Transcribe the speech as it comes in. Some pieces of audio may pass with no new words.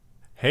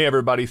Hey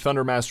everybody,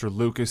 Thundermaster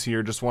Lucas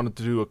here. Just wanted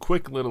to do a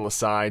quick little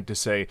aside to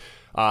say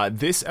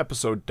this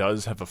episode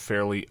does have a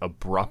fairly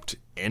abrupt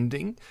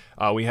ending.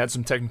 We had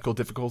some technical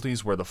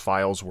difficulties where the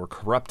files were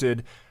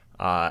corrupted,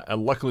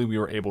 and luckily we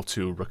were able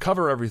to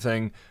recover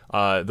everything,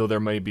 though there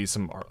may be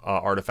some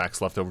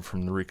artifacts left over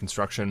from the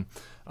reconstruction.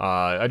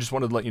 I just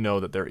wanted to let you know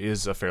that there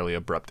is a fairly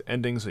abrupt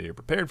ending, so you're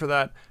prepared for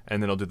that,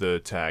 and then I'll do the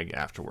tag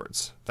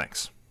afterwards.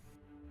 Thanks.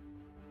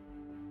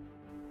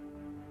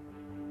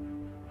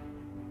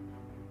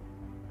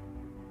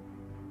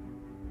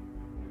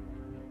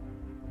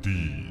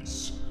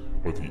 These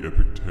are the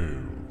epic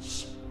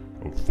tales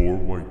of four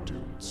white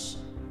dudes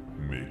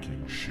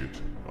making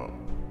shit up.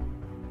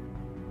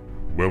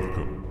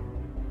 Welcome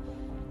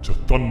to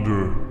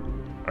Thunder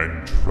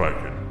and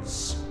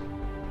Dragons.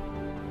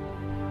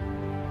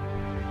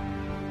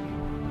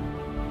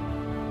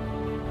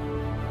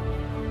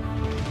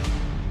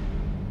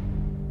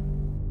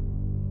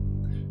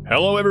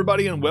 Hello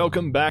everybody and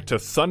welcome back to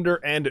Thunder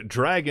and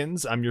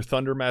Dragons. I'm your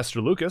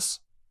Thundermaster Lucas.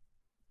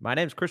 My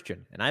name's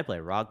Christian, and I play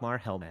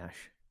Rogmar Hellmash.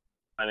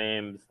 My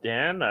name's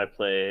Dan. I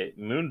play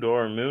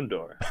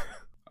Moondor.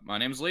 My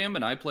name's Liam,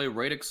 and I play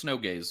Radix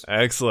Snowgaze.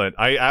 Excellent.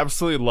 I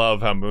absolutely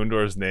love how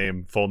Moondor's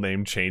full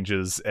name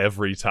changes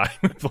every time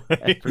we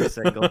play. Every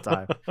single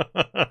time.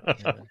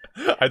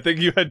 I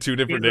think you had two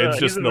different names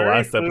just in the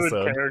last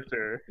episode.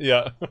 Character.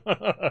 Yeah.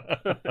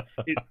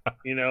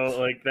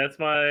 That's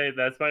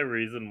my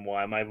reason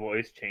why my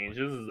voice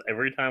changes. Is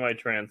every time I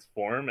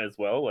transform as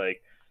well,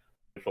 like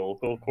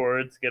vocal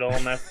cords get all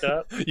messed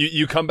up.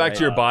 You come back to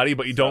your body,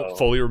 but you don't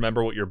fully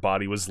remember what your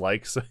body was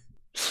like. So.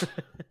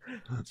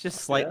 It's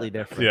just slightly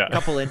different. Yeah. A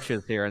couple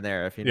inches here and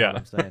there, if you know what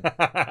I'm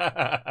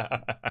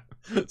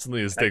saying. Some of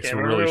these sticks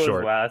were really really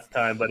short. Last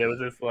time, but it was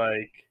just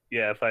like,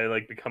 yeah, if I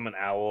become an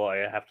owl, I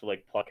have to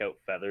pluck out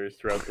feathers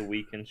throughout the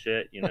week and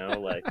shit.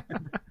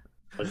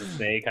 As a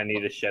snake, I need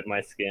to shed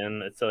my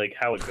skin. It's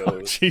how it goes.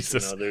 Oh,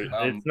 Jesus,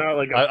 it's not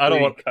like I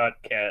don't want cut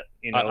cat.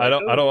 I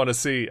don't want to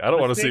see. I don't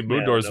want to see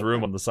Moondor's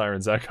room on the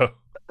Siren's Echo.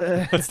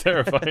 That's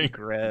terrifying.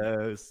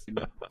 Gross.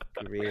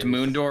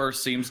 Moondor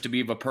seems to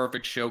be the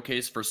perfect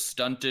showcase for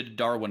stunted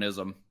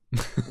Darwinism.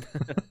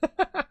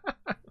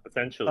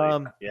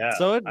 Essentially, yeah.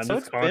 So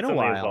it's been a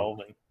while.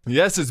 Evolving.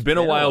 Yes, it's been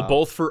a while,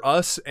 both for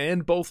us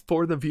and both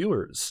for the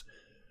viewers.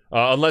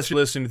 Unless you're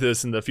listening to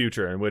this in the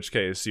future, in which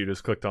case you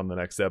just clicked on the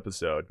next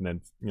episode and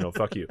then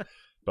fuck you.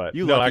 But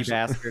you lucky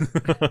bastard.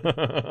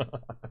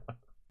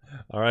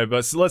 All right,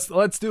 but so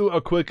let's do a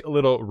quick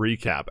little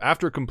recap.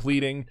 After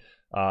completing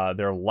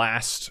their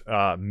last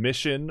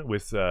mission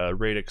with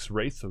Radix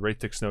Wraith, the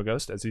Wraithic Snow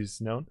Ghost, as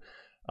he's known,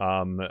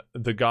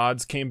 the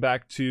gods came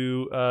back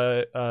to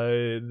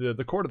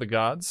the court of the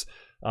gods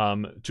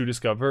to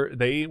discover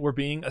they were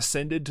being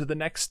ascended to the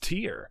next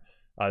tier.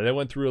 They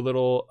went through a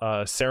little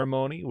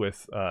ceremony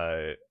with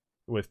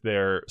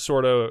their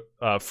sort of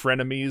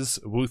frenemies,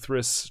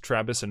 Wuthris,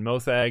 Travis, and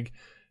Mothag.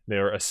 They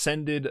were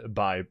ascended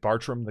by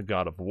Bartram, the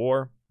god of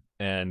war.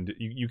 And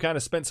you kind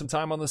of spent some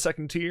time on the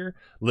second tier,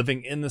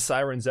 living in the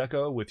Siren's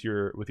Echo with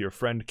your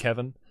friend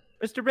Kevin.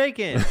 Mr.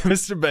 Bacon!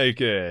 Mr.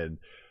 Bacon!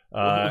 Who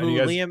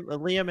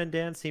Liam and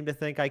Dan seem to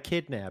think I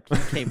kidnapped.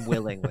 He came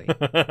willingly.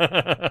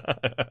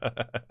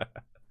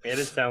 Made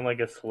it sound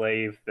like a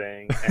slave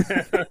thing.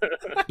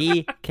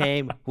 He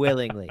came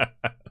willingly.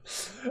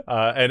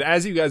 And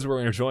as you guys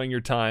were enjoying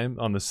your time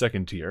on the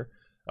second tier,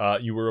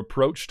 you were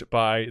approached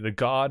by the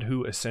god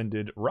who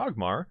ascended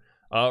Rogmar,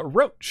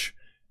 Roach.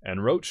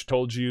 And Roach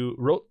told you,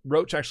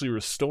 Roach actually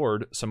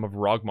restored some of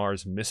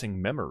Rogmar's missing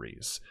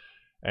memories.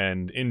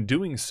 And in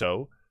doing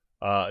so,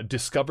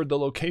 discovered the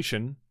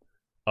location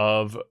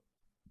of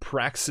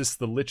Praxis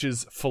the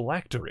Lich's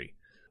phylactery.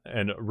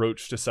 And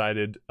Roach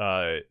decided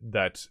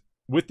that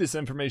with this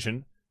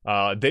information,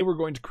 they were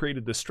going to create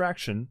a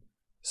distraction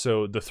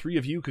so the three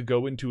of you could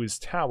go into his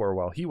tower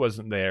while he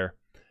wasn't there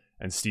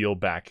and steal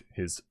back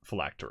his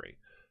phylactery.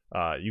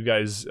 You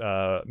guys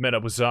met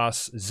up with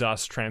Zos.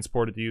 Zos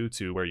transported you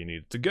to where you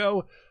needed to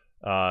go.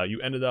 You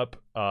ended up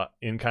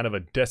in kind of a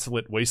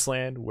desolate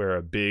wasteland where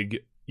a big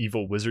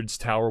evil wizard's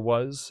tower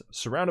was,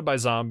 surrounded by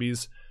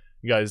zombies.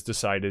 You guys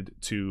decided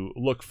to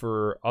look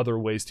for other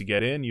ways to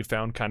get in. You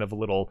found kind of a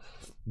little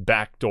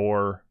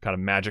backdoor kind of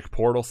magic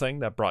portal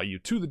thing that brought you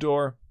to the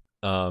door.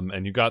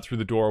 And you got through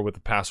the door with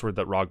a password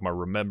that Rogmar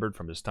remembered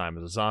from his time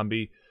as a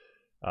zombie.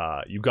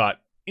 You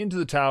got into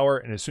the tower,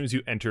 and as soon as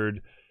you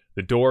entered,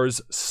 the doors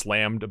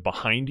slammed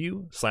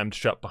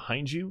shut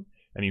behind you,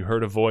 and you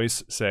heard a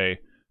voice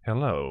say,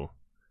 "Hello,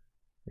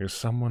 is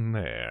someone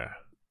there?"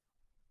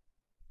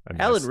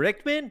 And Alan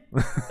Rickman?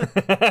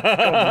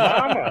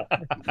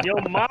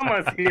 Your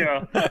mama's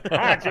here.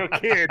 Hide your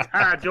kids,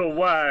 hide your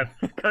wife,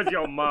 because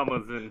your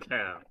mama's in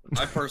town.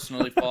 I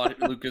personally thought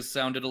Lucas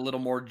sounded a little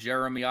more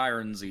Jeremy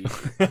Ironsy.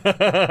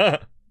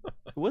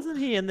 Wasn't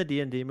he in the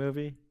D&D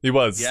movie? He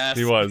was. Yes.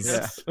 He was.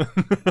 Yes.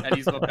 And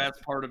he's the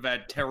best part of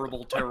that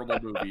terrible, terrible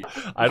movie.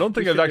 I don't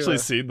think I've actually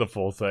seen the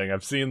full thing.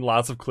 I've seen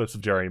lots of clips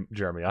of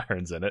Jeremy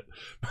Irons in it.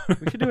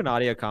 We should do an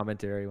audio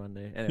commentary one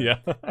day. Anyway.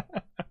 Yeah.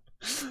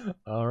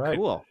 All right.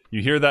 Cool.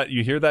 You hear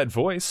that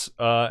voice,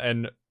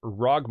 and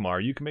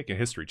Rogmar, you can make a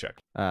history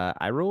check.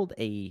 I rolled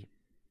a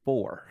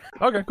 4.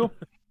 Okay, cool.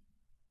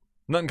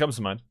 Nothing comes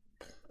to mind.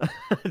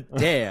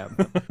 Damn.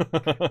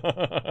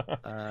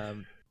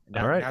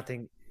 All right.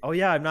 Nothing. Oh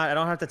yeah, I'm not. I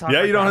don't have to talk. Yeah,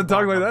 like you don't have to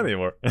talk like Rogmar. that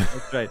anymore.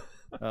 That's right.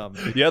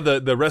 Yeah,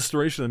 the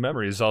restoration of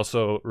memory has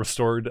also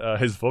restored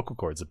his vocal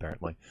cords,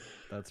 apparently.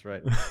 That's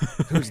right.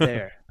 Who's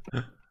there?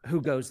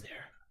 Who goes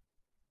there?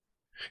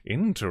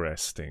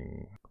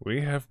 Interesting.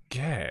 We have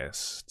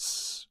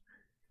guests.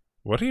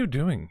 What are you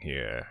doing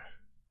here?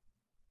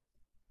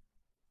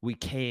 We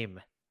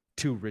came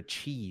to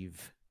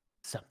retrieve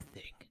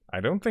something. I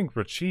don't think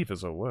retrieve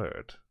is a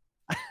word.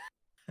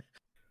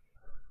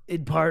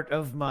 In part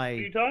of What are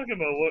you my. talking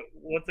about?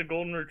 What's a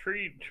golden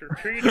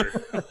retriever?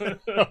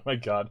 Oh my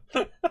god.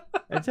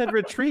 I said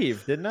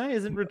retrieve, didn't I?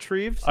 Isn't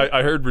retrieve?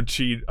 I heard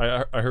retrieve.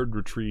 I heard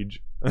retrieve.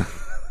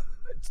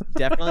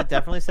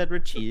 Definitely said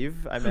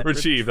retrieve. I meant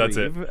Retrieve, that's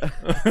it.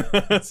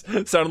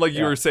 retrieve. Sounded like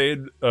you Yeah. were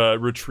saying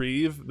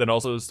retrieve, then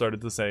also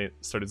started to say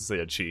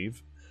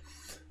achieve.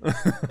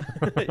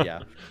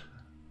 Yeah.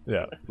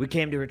 Yeah. We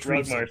came to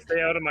retrieve. Rogmar, something.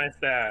 stay out of my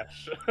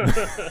stash.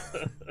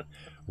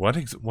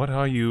 What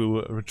are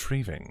you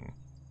retrieving?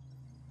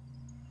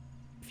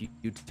 If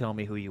you tell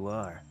me who you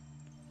are,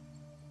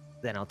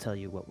 then I'll tell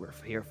you what we're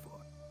here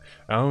for.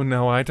 Oh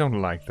no, I don't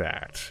like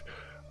that.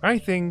 I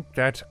think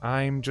that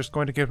I'm just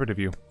going to get rid of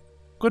you.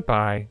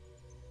 Goodbye.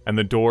 And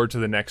the door to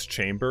the next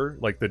chamber,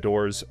 like the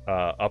doors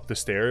up the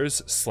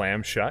stairs,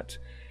 slam shut.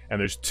 And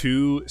there's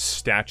 2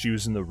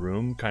 statues in the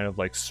room, kind of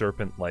like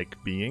serpent-like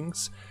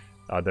beings.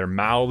 Their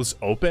mouths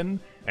open,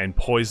 and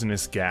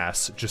poisonous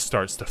gas just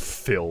starts to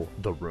fill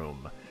the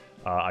room.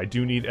 I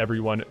do need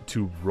everyone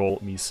to roll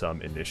me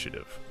some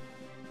initiative.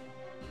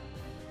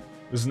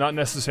 This is not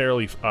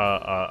necessarily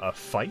a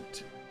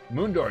fight.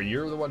 Moondor,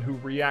 you're the one who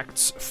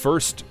reacts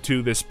first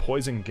to this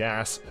poison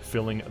gas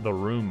filling the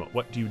room.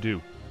 What do you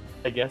do?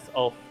 I guess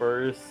I'll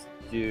first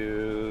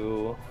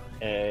do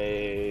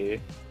I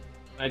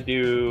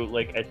do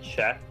like a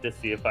check to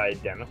see if I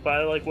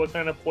identify like what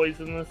kind of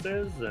poison this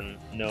is and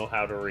know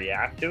how to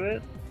react to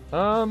it.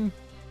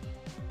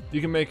 You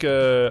can make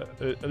a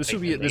this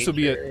Make would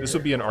be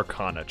nature. an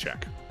Arcana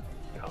check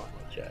Oh,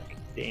 check.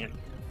 Damn.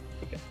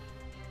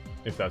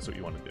 if that's what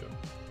you want to do.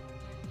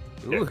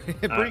 Ooh,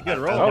 pretty good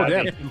I'm roll. Oh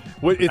happy- damn!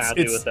 Well, happy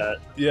it's with that.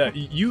 yeah.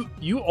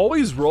 You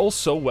always roll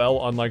so well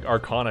on like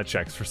Arcana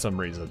checks for some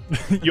reason.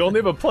 You only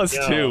have a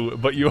 +2,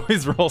 but you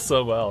always roll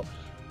so well.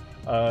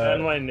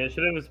 And my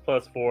initiative is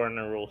 +4, and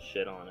I roll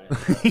shit on it.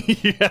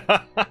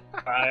 Yeah.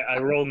 I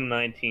rolled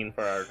 19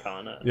 for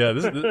Arcana. Yeah,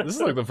 this is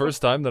like the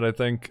first time that I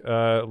think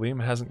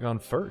Liam hasn't gone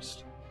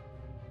first.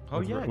 Oh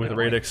with, yeah. with good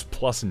Radix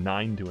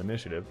 +9 to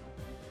initiative.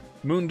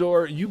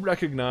 Moondor, you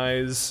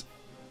recognize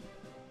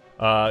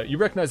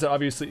that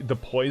obviously the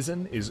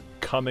poison is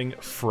coming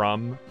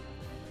from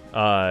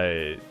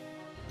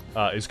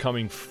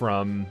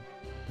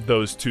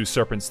those 2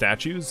 serpent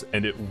statues,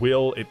 and it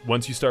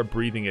once you start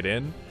breathing it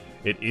in,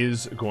 it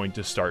is going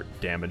to start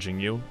damaging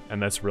you,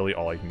 and that's really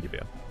all I can give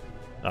you.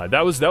 That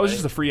was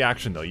just a free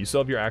action though. You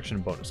still have your action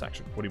and bonus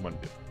action. What do you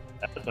want to do?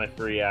 That's my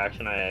free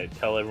action. I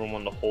tell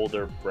everyone to hold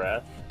their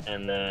breath,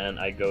 and then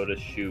I go to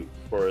shoot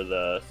for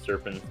the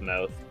serpent's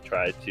mouth,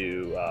 try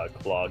to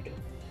clog it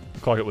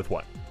Clog it with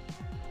what?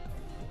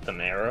 with an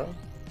arrow.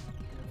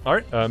 All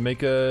right,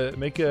 make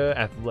a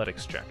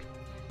athletics check.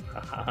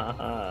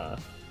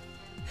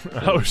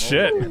 Oh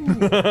shit!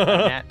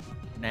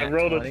 I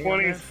rolled a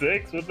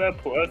 26 with that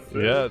 +6.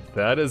 Yeah,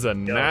 that is a Yeah,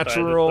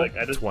 natural I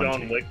just 20.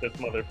 John Wick this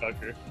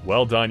motherfucker.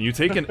 Well done. You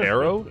take an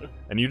arrow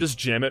and you just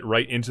jam it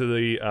right into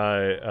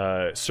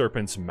the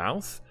serpent's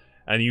mouth,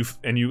 and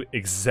you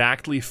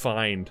exactly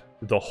find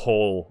the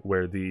hole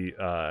where the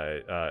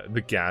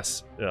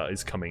gas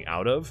is coming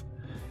out of.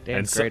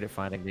 Dan's And great at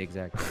finding the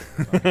exact.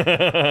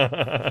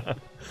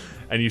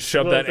 And you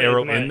shove Well, that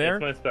arrow it's in there.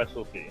 It's my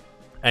specialty.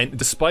 And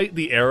despite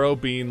the arrow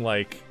being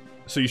like,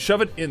 so you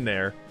shove it in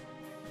there,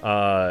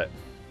 and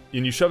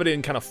you shove it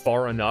in kind of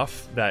far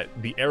enough that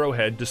the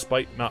arrowhead,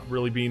 despite not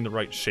really being the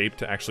right shape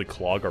to actually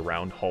clog a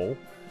round hole,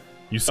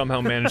 you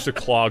somehow manage to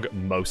clog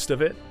most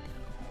of it,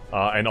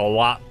 and a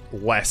lot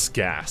less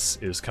gas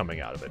is coming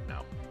out of it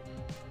now.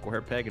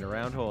 Square peg in a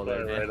round hole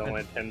there, Right man. on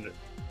my Tinder.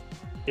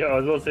 Yeah,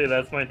 I was gonna say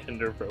that's my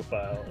Tinder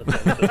profile.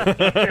 Got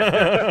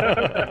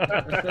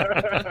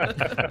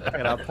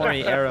a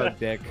pointy arrow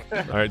dick.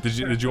 All right,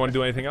 did you want to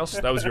do anything else?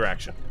 That was your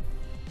action.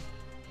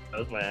 That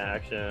was my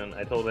action.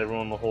 I told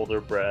everyone to hold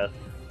their breath,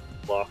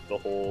 block the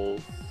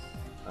holes.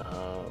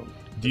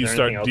 Do you is there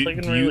start? anything else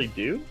I can really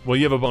do? Well,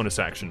 you have a bonus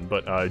action,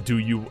 but do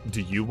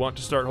you want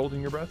to start holding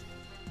your breath?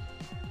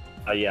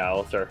 Yeah,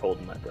 I'll start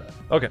holding my breath.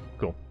 Okay,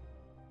 cool.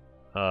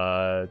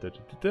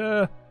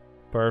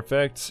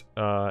 Perfect.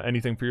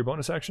 Anything for your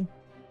bonus action?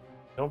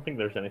 I don't think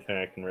there's anything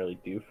I can really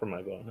do for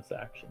my bonus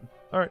action.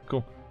 All right,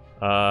 cool.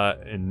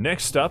 And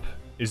next up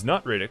is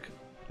not Riddick.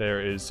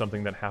 There is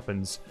something that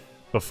happens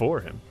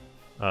before him.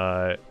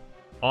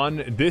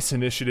 On this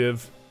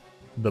initiative,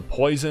 the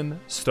poison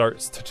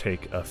starts to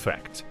take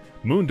effect.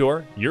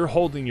 Moondor, you're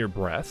holding your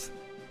breath,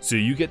 so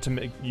you get to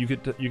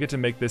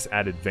make this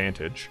at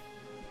advantage.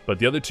 But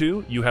the other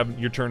two,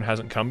 your turn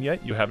hasn't come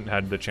yet. You haven't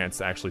had the chance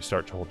to actually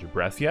start to hold your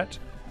breath yet.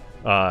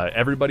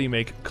 Everybody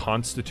make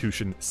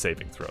Constitution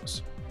saving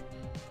throws.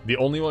 The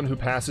only one who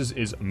passes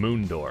is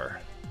Moondor.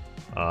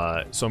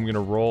 So I'm going to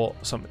roll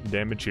some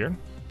damage here.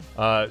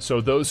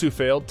 So those who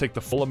failed take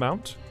the full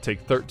amount,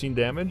 take 13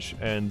 damage,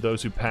 and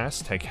those who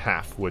passed take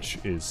half, which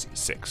is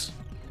 6.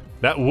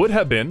 That would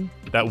have been,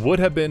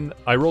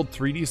 I rolled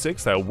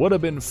 3d6, that would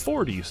have been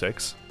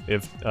 4d6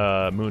 if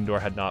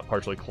Moondor had not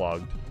partially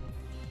clogged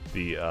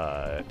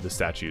the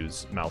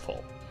statue's mouth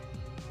hole.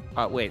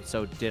 Wait,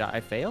 so did I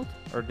failed?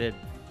 Or did...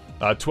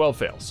 12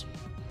 fails.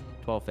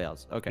 12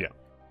 fails, okay. Yeah.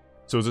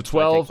 So it was a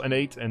 12, an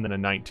 8, and then a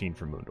 19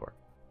 from Moondor.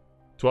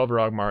 12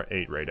 Rogmar,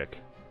 8 Radek.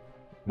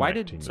 Why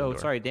did... So, Moondor.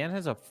 sorry, Dan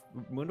has a...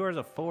 Moondor has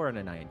a 4 and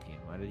a 19.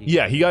 Why did he...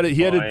 Yeah, he had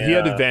advantage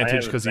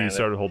have because he advantage.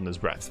 started holding his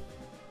breath.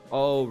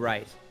 Oh,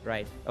 right.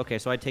 Okay,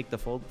 so I take the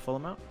full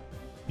amount?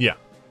 Yeah.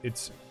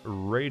 It's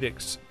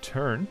Radek's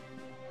turn.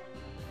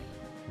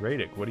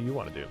 Radek, what do you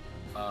want to do?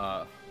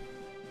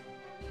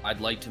 I'd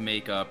like to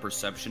make a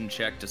perception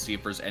check to see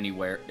if there's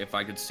if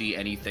I could see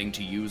anything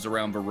to use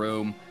around the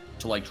room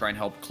to like try and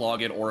help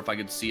clog it, or if I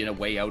could see a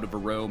way out of a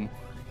room.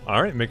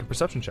 All right, make a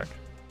perception check.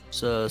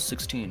 It's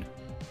 16.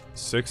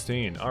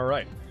 16. All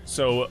right.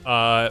 So,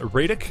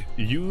 Radek,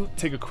 you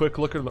take a quick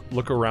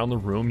look around the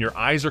room. Your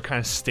eyes are kind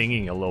of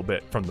stinging a little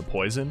bit from the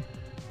poison,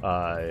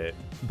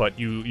 but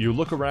you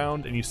look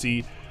around and you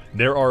see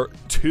there are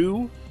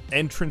 2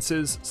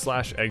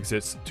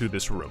 entrances/exits to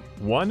this room.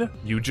 One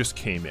you just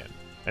came in,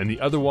 and the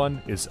other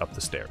one is up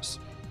the stairs.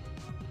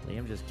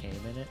 Liam just came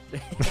in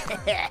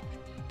it.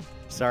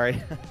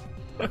 Sorry.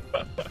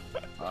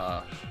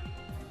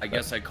 I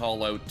guess I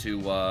call out to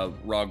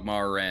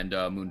Rogmar and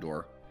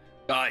Moondor.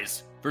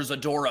 Guys, there's a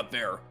door up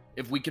there.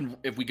 If we can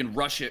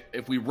rush it,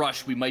 if we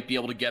rush, we might be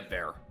able to get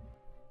there.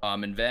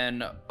 And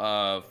then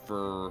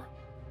for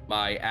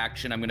my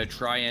action, I'm gonna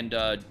try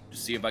and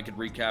see if I could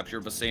recapture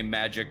the same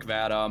magic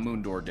that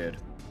Moondor did.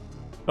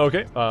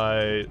 Okay.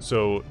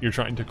 So you're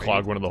trying to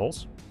clog one of the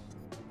holes.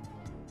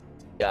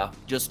 Yeah,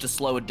 just to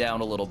slow it down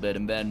a little bit,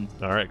 and then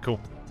All right. Cool.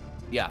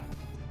 yeah.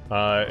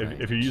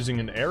 If you're using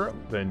an arrow,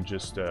 then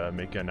just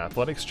make an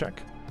athletics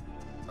check.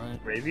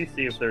 Maybe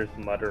see if there's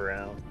mud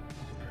around.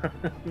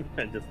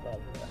 I just thought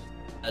of that.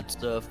 That's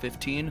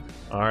 15.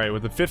 All right,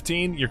 with the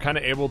 15, you're kind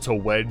of able to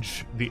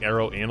wedge the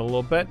arrow in a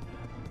little bit.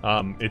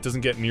 It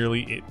doesn't get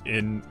nearly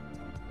in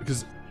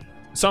because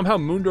somehow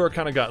Moondor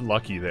kind of got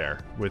lucky there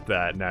with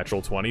that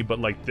natural 20, but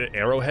like the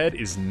arrowhead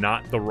is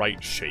not the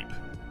right shape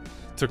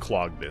to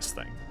clog this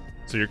thing.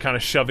 So you're kind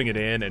of shoving it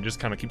in and just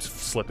kind of keeps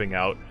slipping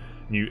out,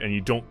 and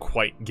you don't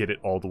quite get it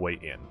all the way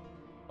in.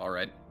 All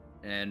right.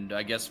 And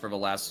I guess for the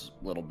last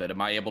little bit,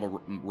 am I able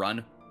to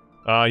run?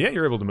 Yeah,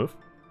 you're able to move.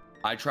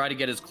 I try to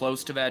get as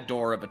close to that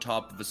door at the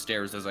top of the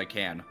stairs as I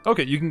can.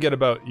 Okay, you can get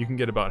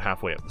about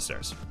halfway up the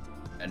stairs.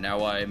 And now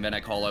then I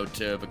call out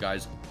to the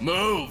guys,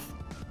 move!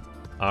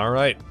 All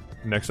right.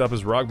 Next up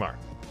is Rogmar.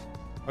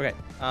 Okay.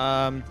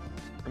 I'm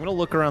gonna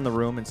look around the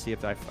room and see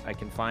if I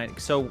can find.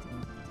 So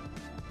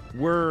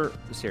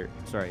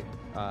sorry.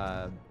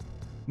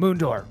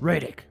 Moondor,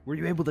 Radek, were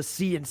you able to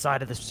see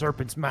inside of the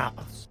serpent's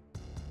mouths?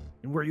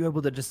 And were you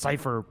able to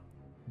decipher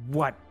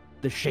what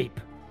the shape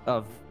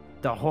of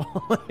the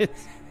hole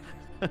is?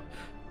 I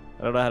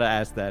don't know how to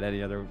ask that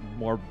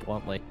more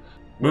bluntly.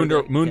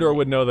 Moondor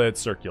would know that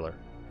it's circular.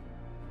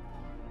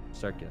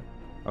 Circular.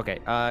 Okay.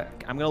 I'm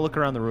gonna look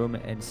around the room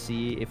and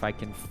see if I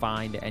can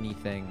find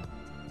anything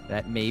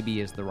that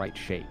maybe is the right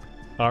shape.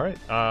 All right.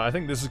 I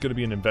think this is going to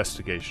be an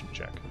investigation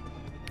check.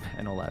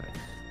 An 11.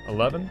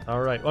 11.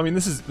 All right. Well, I mean,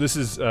 this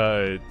is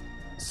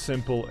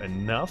simple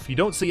enough. You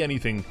don't see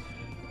anything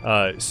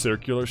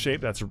circular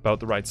shape that's about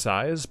the right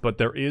size, but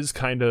there is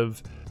kind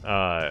of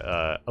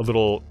a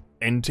little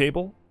end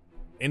table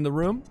in the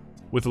room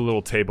with a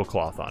little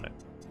tablecloth on it.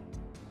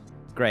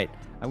 Great.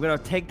 I'm gonna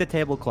take the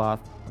tablecloth.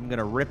 I'm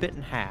gonna rip it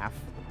in half.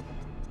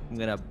 I'm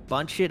gonna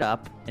bunch it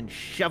up and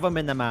shove them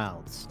in the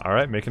mouths. All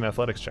right. Make an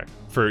athletics check.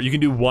 You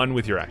can do 1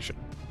 with your action.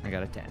 I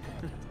got a 10.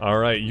 All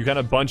right. You kind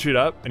of bunch it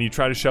up and you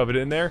try to shove it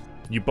in there.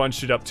 You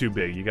bunched it up too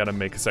big. You got to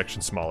make a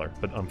section smaller.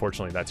 But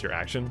unfortunately, that's your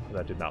action.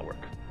 That did not work.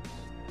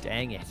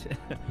 Dang it.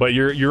 But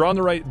you're on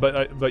the right.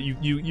 But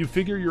you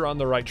figure you're on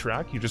the right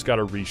track. You just got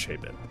to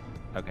reshape it.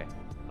 Okay.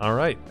 All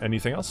right.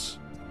 Anything else?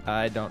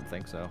 I don't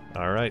think so.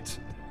 All right.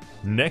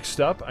 Next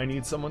up, I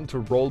need someone to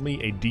roll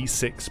me a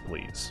d6,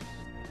 please.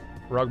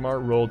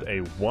 Rogmar rolled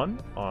a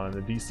 1 on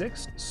the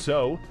d6.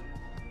 So,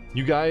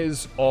 you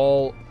guys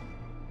all,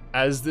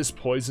 as this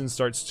poison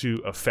starts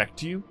to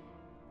affect you,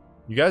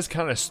 you guys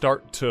kind of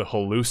start to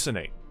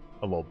hallucinate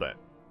a little bit.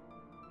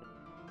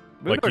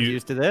 Moondor's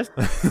used to this.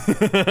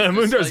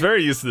 Moondor's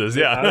very used to this,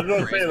 yeah. I was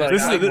gonna say, like,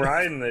 This is I'm the-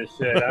 riding this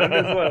shit. I'm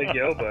just like,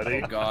 yo,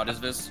 buddy. Oh god, is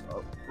this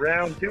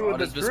Round 2 of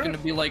the is this trip. gonna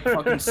be like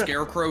fucking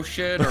scarecrow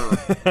shit or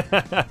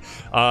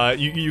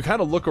you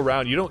kind of look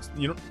around. You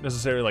don't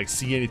necessarily like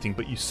see anything,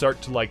 but you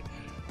start to like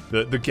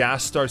The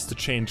gas starts to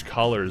change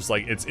colors.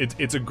 Like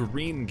it's a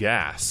green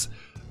gas,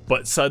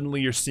 but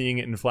suddenly you're seeing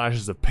it in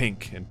flashes of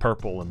pink and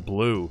purple and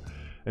blue,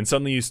 and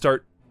suddenly you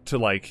start to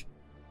like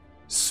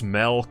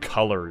smell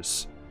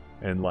colors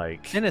and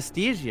like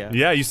Synesthesia.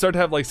 yeah, you start to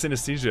have like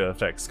synesthesia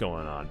effects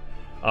going on.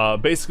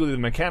 Basically, the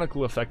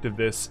mechanical effect of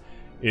this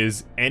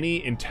is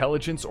any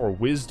intelligence or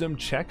wisdom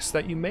checks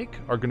that you make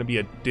are going to be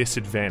a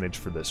disadvantage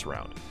for this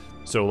round.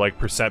 So like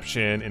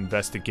perception,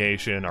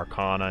 investigation,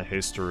 arcana,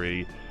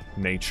 history,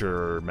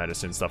 nature,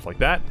 medicine, stuff like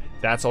that.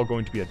 That's all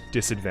going to be a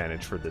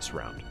disadvantage for this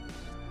round.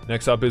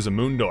 Next up is a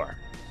Moondor.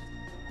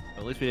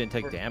 At least we didn't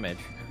take damage.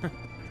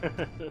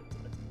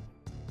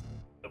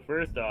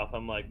 First off,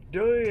 I'm like,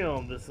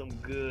 damn, this is some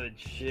good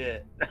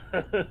shit.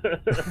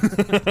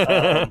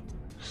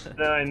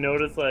 Then I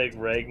notice like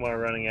Ragmar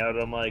running out.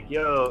 I'm like,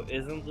 yo,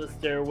 isn't the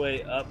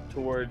stairway up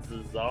towards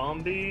the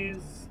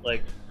zombies?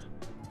 Like,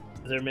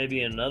 is there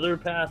maybe another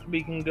path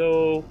we can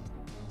go?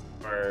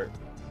 Or,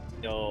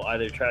 you know,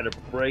 either try to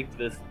break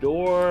this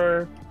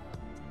door?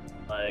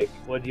 Like,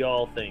 what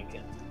y'all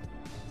thinking?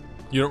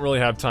 You don't really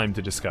have time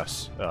to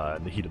discuss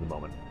in the heat of the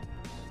moment.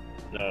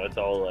 No, it's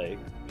all like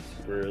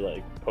super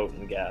like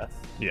potent gas.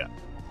 Yeah.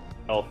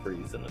 I'll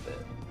freeze in a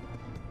bit.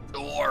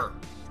 Door.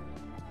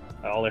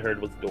 All I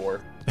heard was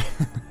door.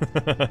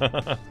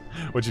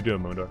 What you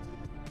doing, Moondor?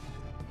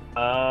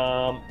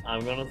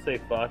 I'm gonna say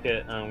fuck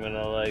it. I'm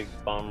gonna like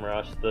bum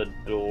rush the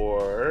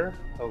door.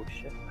 Oh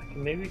shit! I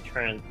can maybe is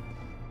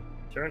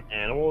there an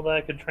animal that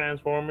I could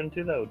transform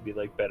into that would be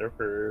like better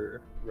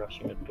for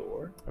rushing a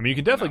door? I mean, you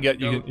can definitely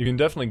No, get you can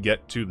definitely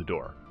get to the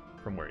door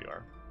from where you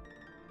are.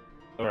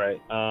 All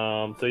right.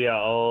 So yeah,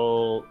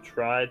 I'll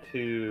try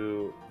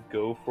to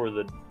go for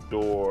the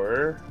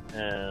door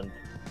and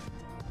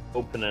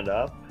open it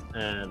up.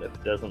 And if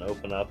it doesn't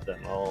open up, then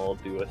I'll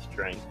do a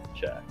strength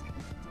check.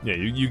 Yeah,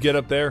 you get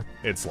up there,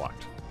 it's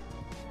locked.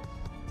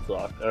 It's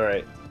locked. All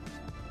right.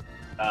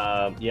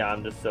 Yeah,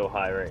 I'm just so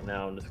high right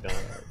now. I'm just gonna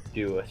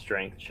do a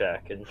strength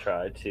check and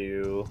try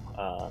to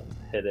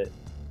hit it.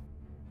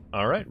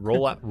 All right,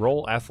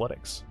 roll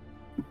athletics.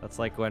 That's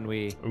like when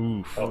we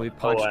Oof. we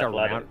punched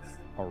athletics.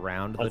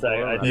 around the One sec,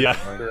 door. I right? did Yeah.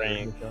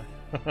 strength.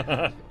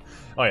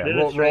 Oh yeah, Did a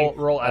roll strength,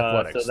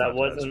 athletics. So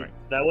not strength.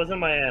 that wasn't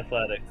my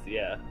athletics.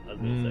 Yeah, I was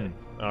gonna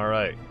say All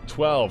right,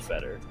 12.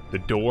 better. The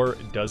door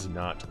does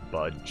not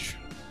budge.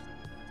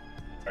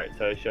 All right,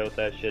 so I show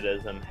that shit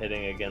as I'm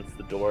hitting against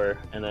the door,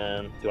 and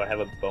then do I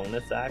have a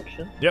bonus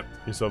action? Yep,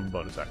 you still have a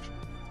bonus action.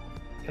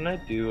 Can I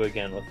do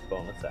again with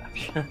bonus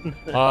action?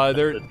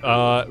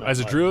 As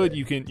a druid,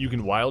 you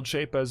can wild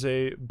shape as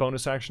a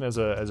bonus action as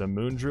a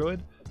moon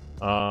druid.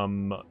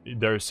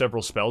 There are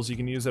several spells you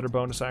can use that are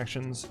bonus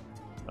actions.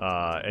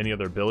 Any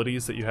other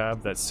abilities that you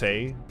have that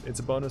say it's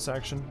a bonus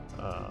action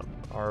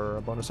are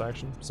a bonus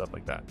action, stuff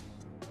like that.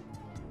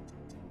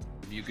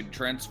 If you could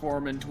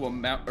transform into a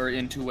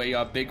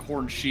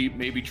bighorn sheep,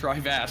 maybe try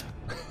that.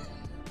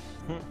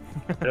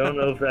 I don't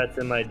know if that's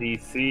in my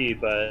DC,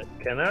 but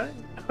can I?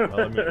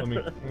 Let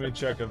me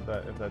check if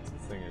that's the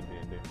thing in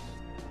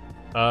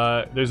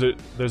D&D.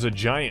 There's a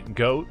giant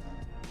goat,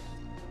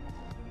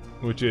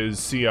 which is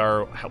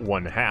CR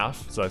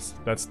 1/2, so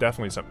that's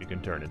definitely something you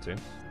can turn into.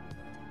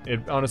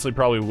 It honestly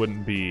probably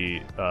wouldn't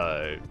be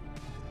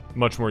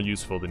much more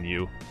useful than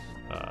you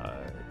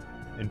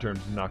in terms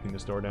of knocking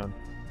this door down.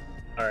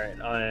 All right,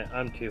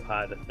 I'm too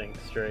high to think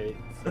straight,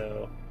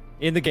 so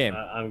In the game.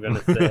 I'm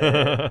gonna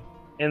say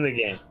in the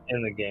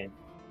game,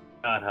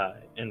 not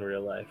high in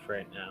real life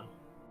right now.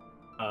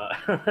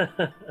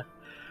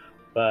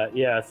 But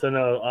yeah, so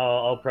no,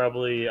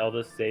 I'll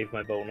just save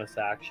my bonus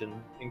action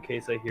in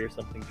case I hear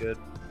something good.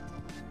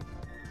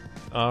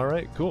 All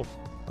right, cool.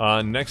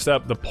 Next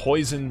up, the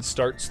poison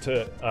starts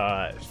to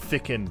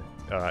thicken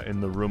in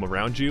the room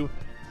around you.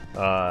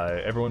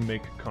 Everyone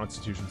make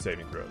Constitution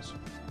saving throws.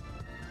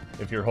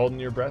 If you're holding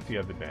your breath, you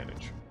have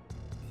advantage.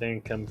 I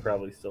think I'm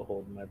probably still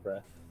holding my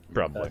breath.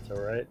 Probably. That's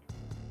all right.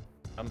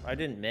 I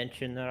didn't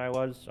mention that I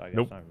was, so I guess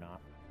Nope. I'm not.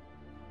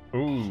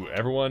 Ooh,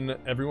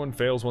 everyone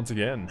fails once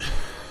again.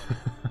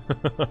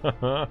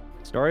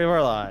 Story of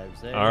our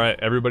lives. Eh? All right,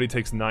 everybody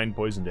takes 9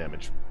 poison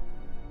damage.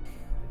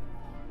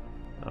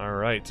 All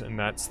right, and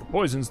that's the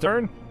poison's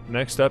turn.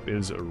 Next up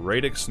is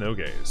Radic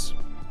Snowgaze.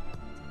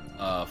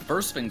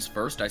 First things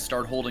first, I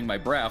start holding my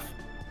breath.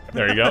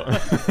 There you go.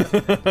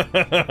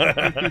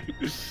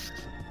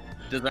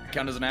 Does that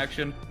count as an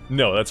action?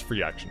 No, that's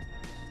free action.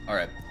 All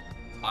right.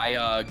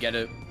 I get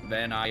it.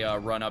 Then I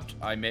run up.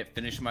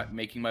 Finish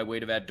making my way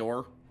to that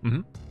door.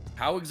 Mhm.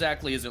 How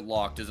exactly is it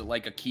locked? Is it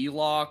like a key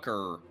lock,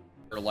 or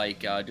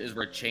like is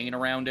there a chain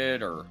around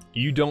it, or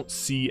You don't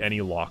see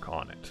any lock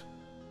on it.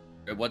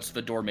 what's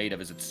the door made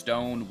of? Is it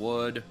stone,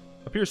 wood?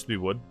 Appears to be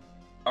wood.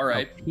 All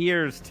right.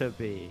 Appears to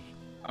be.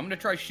 I'm gonna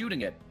try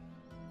shooting it.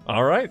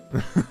 All right.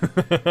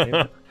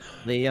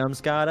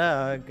 Liam's got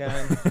a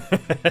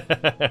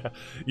gun.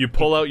 You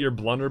pull out your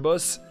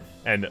blunderbuss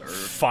and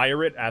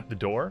fire it at the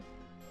door.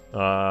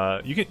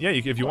 You can,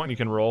 if you want, you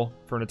can roll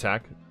for an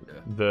attack.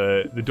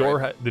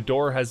 The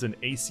door has an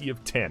AC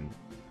of 10.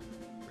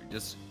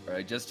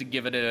 Just to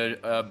give it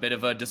a bit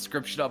of a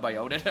description on my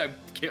own, and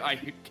I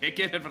kick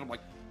it, and I'm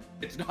like,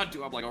 it's not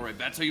doing. I'm like, all right,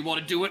 that's how you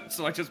want to do it.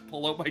 So I just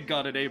pull out my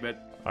gun and aim it.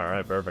 All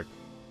right, perfect.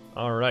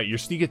 All right, your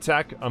sneak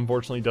attack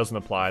unfortunately doesn't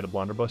apply to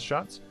blunderbuss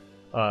shots,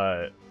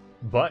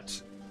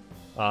 but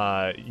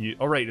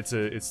all right,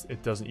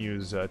 it doesn't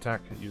use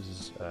attack. It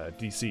uses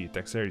DC,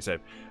 dexterity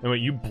save. Anyway,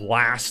 you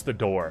blast the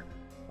door,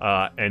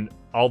 and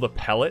all the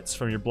pellets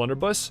from your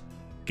blunderbuss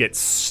get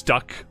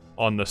stuck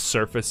on the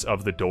surface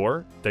of the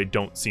door. They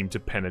don't seem to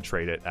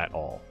penetrate it at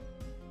all.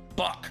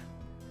 Fuck.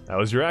 That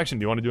was your action.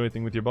 Do you want to do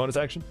anything with your bonus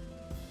action?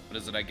 What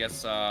is it? I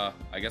guess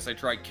I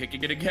try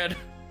kicking it again.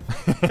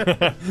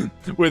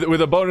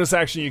 with a bonus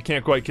action, you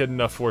can't quite get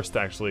enough force to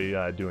actually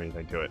do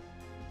anything to it.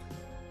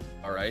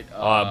 All right.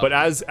 But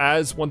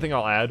as one thing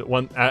I'll add,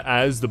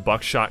 as the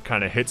buckshot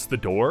kind of hits the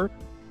door,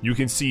 you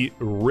can see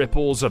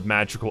ripples of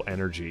magical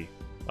energy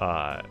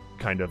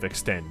kind of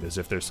extend, as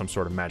if there's some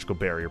sort of magical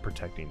barrier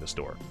protecting this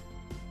door.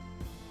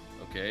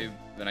 Okay,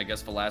 then I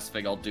guess the last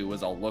thing I'll do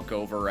is I'll look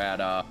over at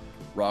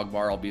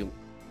Rogmar. I'll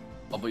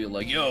be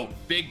like, yo,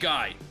 big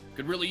guy,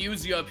 could really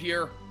use you up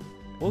here.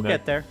 We'll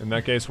get there. In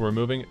that case, we're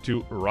moving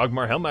to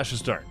Rogmar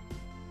Helmash's turn.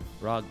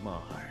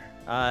 Rogmar.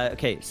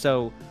 Okay,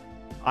 so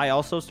I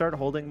also start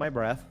holding my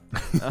breath.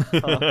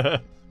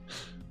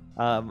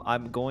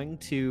 I'm going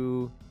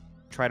to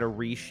try to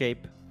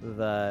reshape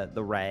the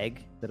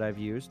rag that I've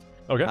used.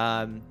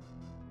 Okay.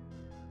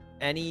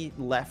 Any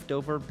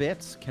leftover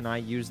bits, can I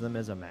use them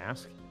as a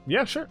mask?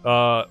 Yeah, sure.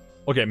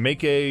 Okay,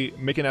 make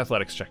an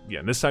athletics check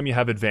again. This time you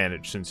have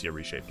advantage since you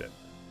reshaped it.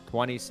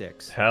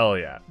 26. Hell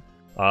yeah.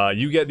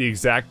 You get the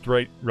exact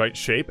right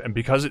shape, and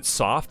because it's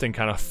soft and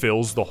kind of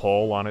fills the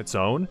hole on its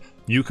own,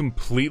 you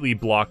completely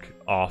block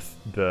off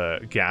the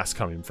gas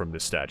coming from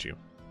this statue.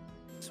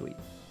 Sweet.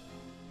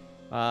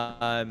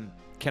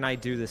 Can I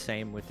do the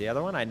same with the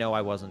other one? I know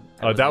I wasn't.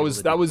 That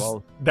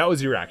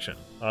was your action.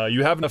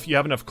 You have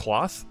enough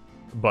cloth,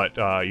 but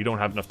you don't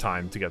have enough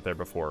time to get there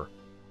before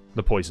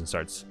the poison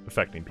starts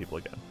affecting people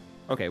again.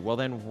 Okay, well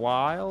then,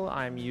 while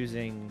I'm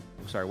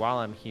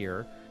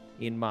here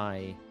in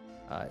my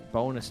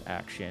bonus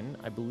action,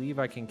 I believe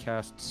I can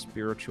cast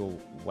Spiritual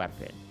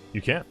Weapon.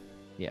 You can.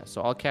 Yeah,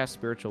 so I'll cast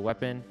Spiritual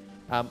Weapon.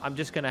 I'm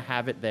just gonna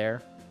have it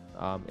there.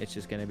 It's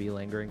just gonna be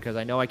lingering because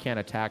I know I can't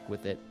attack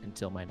with it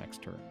until my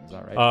next turn. Is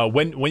that right?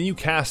 When you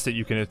cast it,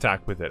 you can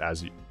attack with it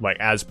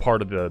as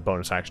part of the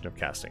bonus action of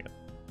casting it.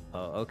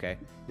 Oh, okay.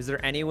 Is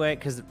there any way?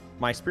 Because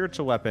my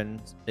spiritual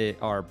weapons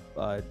are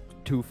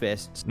two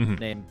fists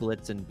named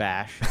Blitz and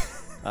Bash,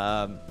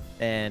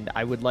 and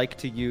I would like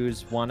to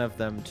use one of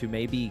them to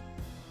maybe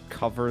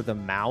cover the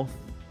mouth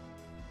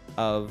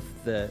of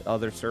the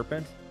other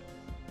serpent.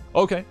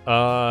 Okay.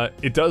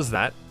 It does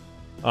that,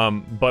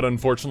 but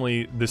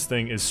unfortunately, this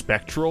thing is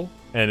spectral,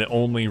 and it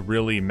only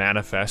really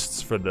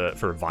manifests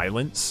for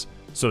violence.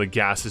 So the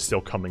gas is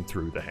still coming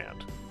through the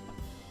hand.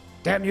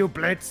 Damn you,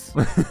 Blitz!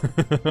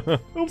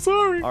 I'm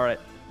sorry. All right.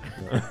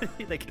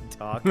 They can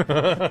talk.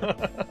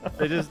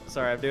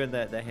 Sorry, I'm doing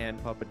the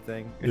hand puppet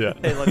thing. Yeah.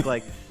 They look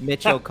like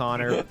Mitch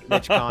Connors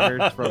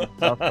from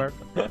South Park.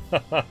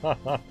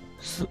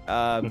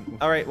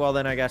 All right, well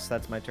then I guess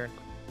that's my turn.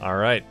 All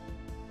right.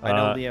 I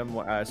know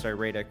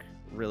Radic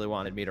really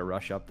wanted me to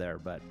rush up there,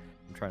 but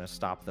I'm trying to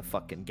stop the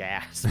fucking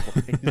gas.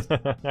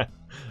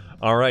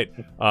 All right.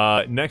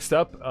 Next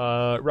up,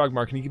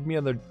 Rogmar, can you give me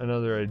another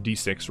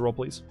D6 roll,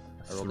 please?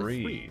 I rolled a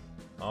 3.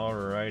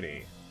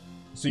 Alrighty.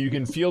 So you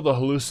can feel the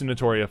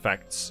hallucinatory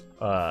effects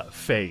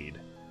fade.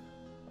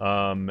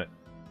 Then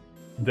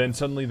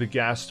suddenly the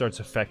gas starts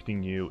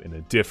affecting you in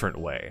a different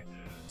way.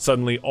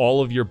 Suddenly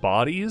all of your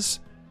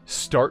bodies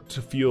start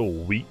to feel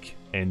weak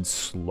and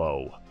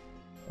slow.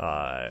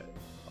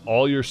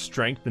 All your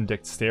strength and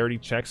dexterity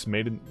checks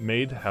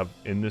made have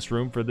in this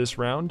room for this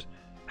round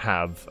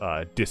have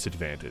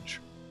disadvantage.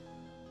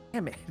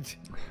 Damn it.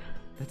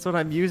 That's what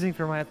I'm using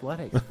for my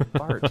athletics.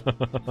 Bart.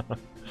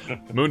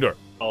 Moondor.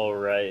 All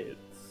right.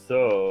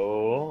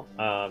 So,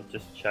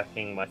 just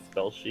checking my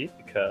spell sheet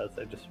because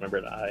I just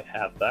remembered I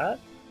have that.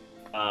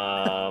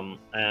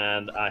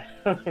 And I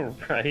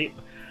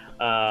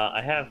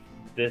I have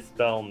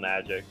Dispel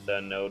Magic, so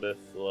notice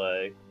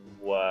like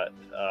what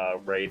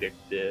Radic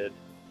did.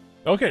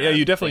 Okay, yeah,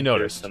 you definitely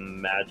noticed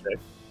some magic.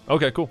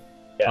 Okay, cool.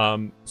 Yeah.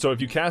 So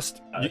if you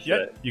cast,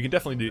 you can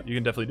definitely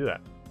do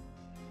that.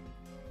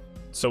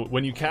 So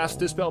when you cast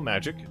Dispel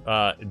Magic,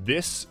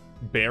 this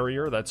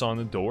barrier that's on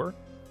the door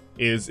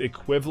is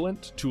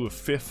equivalent to a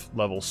 5th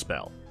level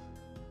spell.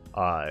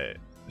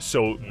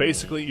 So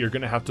basically, you're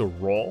going to have to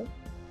roll.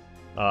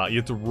 You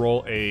have to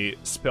roll a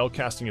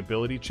spellcasting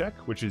ability check,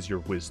 which is your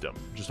wisdom.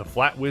 Just a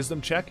flat wisdom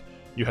check.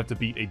 You have to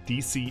beat a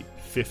DC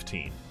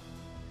 15.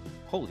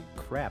 Holy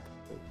crap.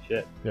 Holy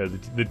shit. Yeah,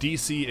 the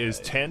DC is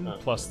 10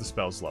 plus the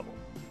spell's level.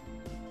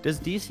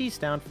 Does DC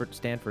stand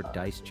for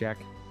dice check?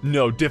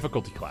 No,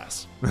 difficulty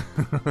class. You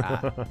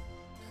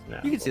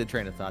can see the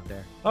train of thought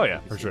there. Oh yeah,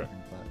 for sure.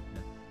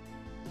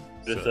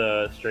 Just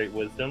a straight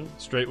wisdom.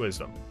 Straight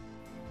wisdom.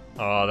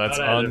 Oh, that's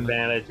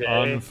advantage,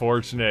 eh?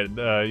 unfortunate.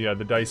 Yeah,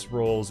 the dice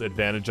rolls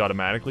advantage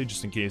automatically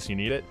just in case you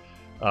need it.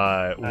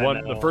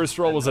 The first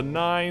roll was a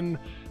 9.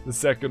 The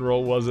second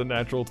roll was a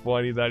natural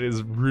 20. That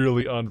is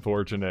really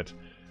unfortunate.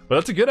 But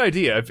that's a good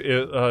idea. If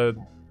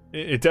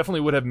it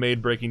definitely would have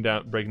made breaking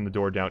the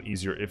door down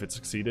easier if it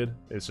succeeded.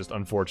 It's just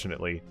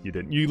unfortunately you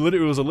didn't. It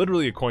was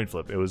literally a coin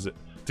flip. It was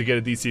to get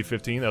a DC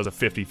 15. That was a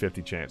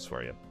 50-50 chance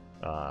for you.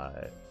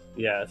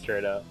 Yeah,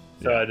 straight up.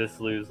 So I just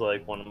lose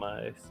like one of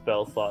my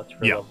spell slots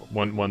for level.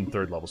 one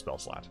third level spell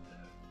slot.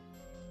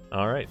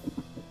 All right.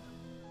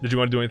 Did you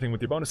want to do anything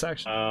with your bonus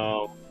action?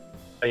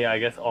 Yeah, I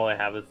guess all I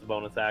have is the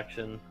bonus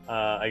action.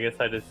 I guess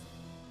I just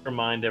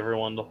remind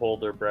everyone to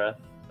hold their breath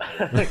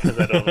because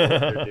I don't know what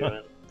they're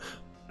doing.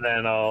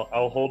 Then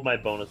I'll hold my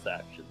bonus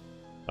action.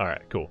 All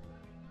right, cool.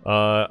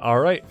 All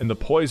right, and the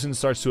poison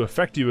starts to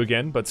affect you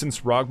again, but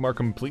since Rogmar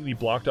completely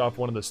blocked off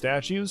one of the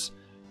statues,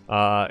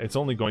 it's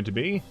only going to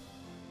be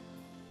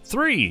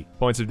 3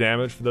 points of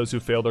damage for those who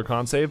failed their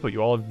con save, but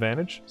you all have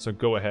advantage, so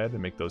go ahead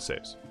and make those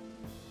saves.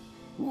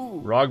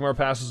 Ooh. Rogmar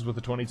passes with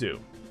a 22.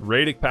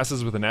 Radic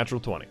passes with a natural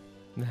 20.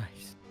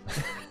 Nice.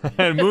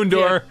 And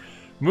Moondor,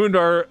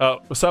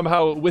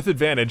 somehow with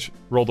advantage,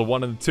 rolled a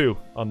 1 and a 2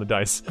 on the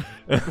dice.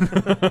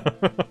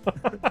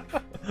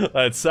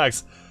 That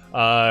sucks.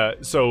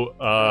 Rogmar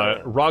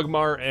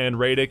and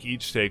Radic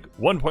each take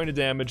 1 point of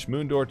damage.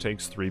 Moondor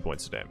takes 3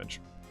 points of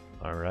damage.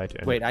 All right.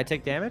 And Wait, I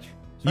take damage?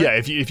 Sorry? yeah,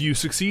 if you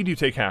succeed, you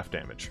take half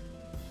damage.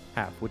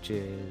 Half, which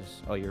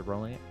is... Oh, you're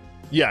rolling it?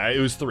 Yeah, it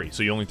was 3,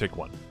 so you only take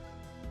 1.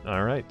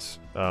 All right.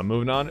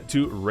 Moving on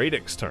to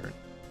Radic's turn.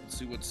 Let's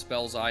see what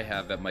spells I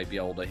have that might be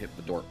able to hit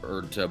the door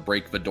or to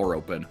break the door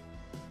open.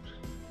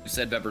 You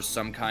said that there's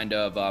some kind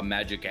of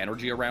magic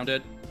energy around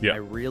it. Yeah. I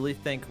really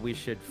think we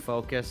should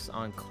focus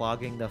on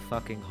clogging the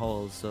fucking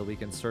holes so we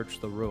can search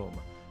the room.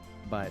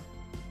 But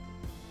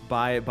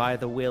by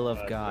the will of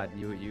God,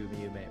 you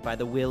may. By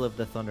the will of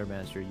the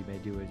Thundermaster, you may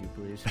do as you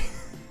please.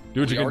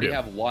 Do what you can do.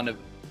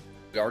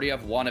 We already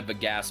have one of the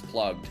gas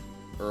plugged,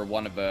 or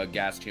one of the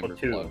gas chambers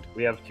plugged.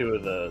 We have two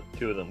of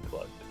them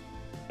plugged.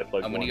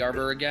 How many are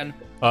there again?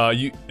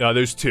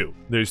 There's 2.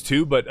 There's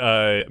 2, but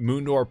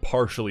Moondor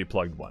partially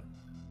plugged 1.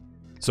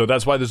 So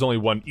that's why there's only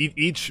 1.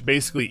 Each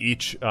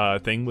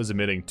thing was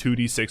emitting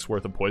 2d6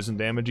 worth of poison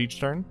damage each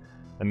turn,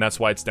 and that's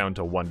why it's down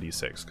to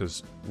 1d6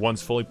 because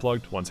one's fully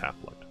plugged, one's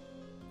half plugged.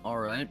 All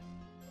right.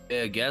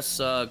 I guess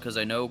because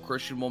I know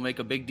Christian will make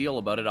a big deal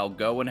about it, I'll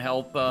go and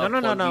help plug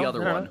the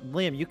other one.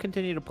 Liam, you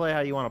continue to play how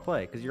you want to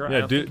play because you're.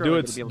 Yeah,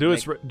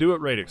 do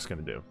what Radic's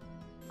gonna do.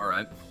 All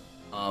right.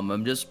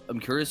 I'm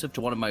curious if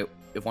one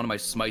of my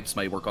smites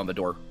might work on the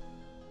door.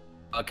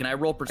 Can I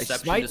roll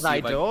perception I to smite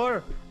see thy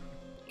door?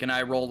 Can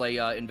I roll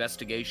a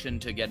investigation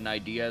to get an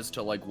idea as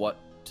to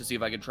to see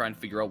if I can try and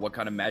figure out what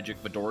kind of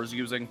magic the door is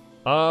using?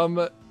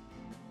 I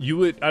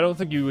don't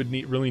think you would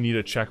really need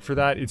a check for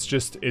that.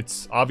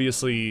 It's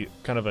obviously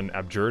kind of an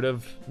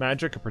abjurative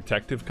magic, a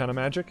protective kind of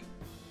magic.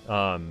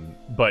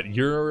 But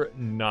you're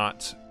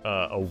not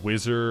a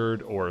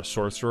wizard or a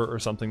sorcerer or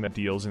something that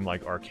deals in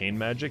like arcane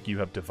magic. You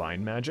have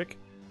divine magic,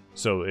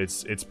 so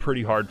it's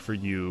pretty hard for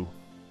you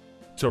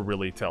to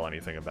really tell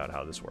anything about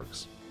how this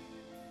works.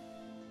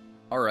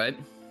 All right.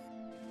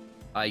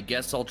 I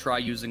guess I'll try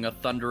using a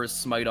thunderous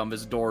smite on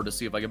this door to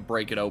see if I can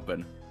break it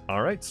open.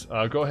 All right.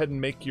 Go ahead and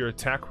make your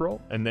attack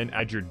roll, and then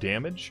add your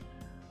damage.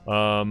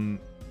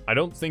 I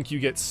don't think you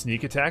get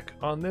sneak attack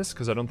on this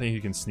because I don't think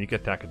you can sneak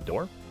attack a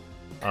door.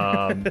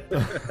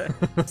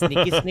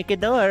 Sneaky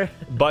door.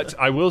 But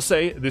I will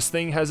say this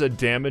thing has a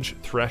damage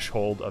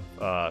threshold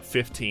of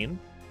 15,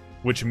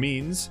 which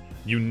means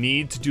you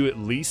need to do at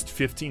least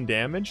 15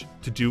 damage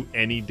to do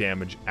any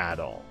damage at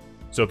all.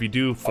 So if you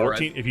do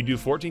 14, if you do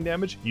 14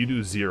 damage, you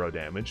do 0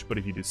 damage. But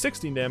if you do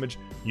 16 damage,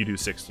 you do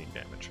 16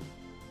 damage.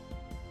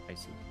 I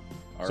see.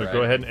 So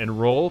go ahead and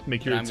roll.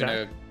 Make your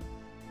attack.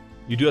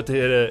 You do have to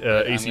hit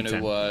a AC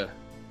 10.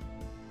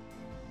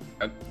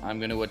 I'm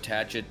going to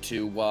attach it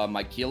to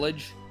my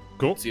keelage.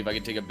 Cool. See if I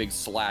can take a big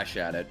slash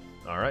at it.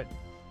 All right.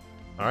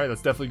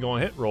 That's definitely going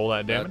to hit. Roll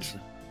that damage.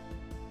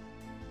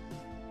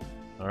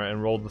 All right,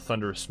 and roll the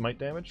thunderous smite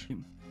damage.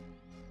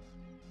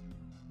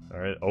 All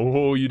right.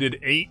 Oh, you did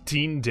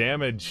 18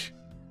 damage.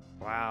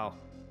 Wow.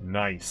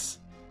 Nice.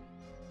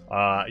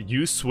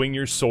 You swing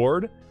your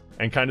sword,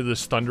 and kind of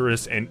this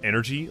thunderous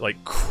energy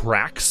like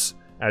cracks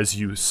as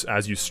you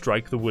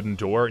strike the wooden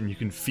door, and you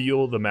can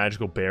feel the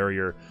magical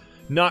barrier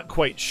not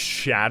quite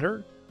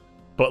shatter,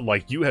 but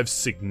like you have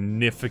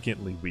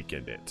significantly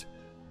weakened it.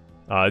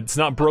 It's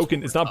not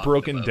broken. It's not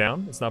broken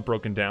down. It's not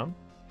broken down.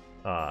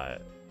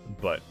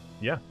 But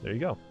yeah, there you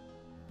go.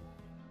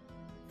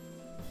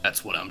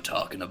 That's what I'm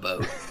talking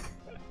about.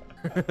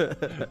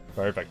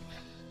 Perfect.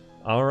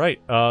 All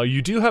right.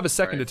 You do have a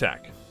second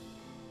attack.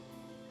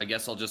 I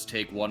guess I'll just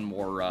take one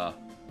more.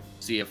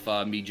 See if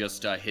me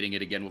just hitting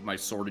it again with my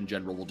sword in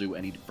general will do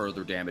any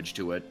further damage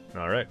to it.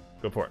 All right,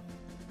 go for it.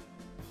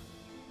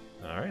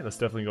 All right, that's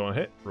definitely going to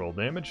hit. Roll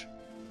damage.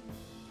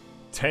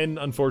 10,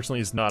 unfortunately,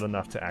 is not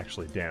enough to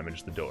actually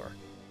damage the door.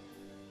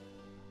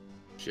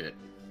 Shit.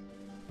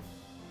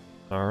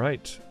 All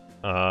right.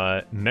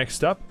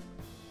 Next up,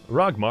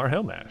 Rogmar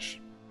Helmash.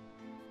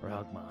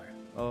 Rogmar.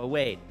 Oh,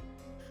 wait.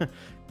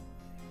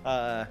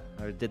 I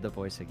did the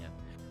voice again.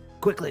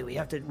 Quickly, we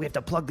have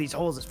to plug these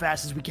holes as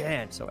fast as we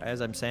can. So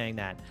as I'm saying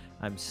that,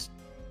 I'm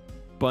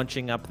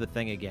bunching up the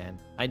thing again.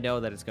 I know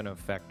that it's going to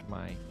affect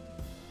my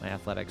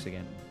athletics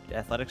again.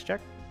 Athletics check?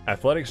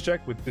 Athletics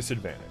check with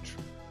disadvantage.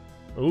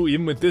 Ooh,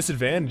 even with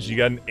disadvantage, you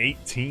got an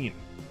 18.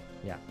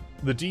 Yeah.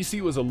 The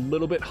DC was a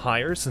little bit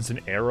higher since an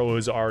arrow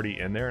is already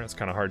in there, and it's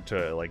kind of hard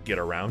to like get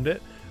around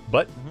it.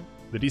 But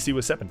the DC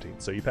was 17,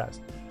 so you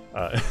passed.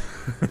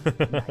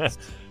 Nice.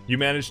 You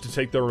managed to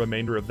take the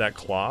remainder of that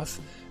cloth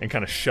and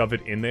kind of shove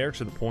it in there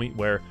to the point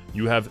where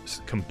you have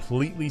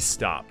completely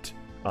stopped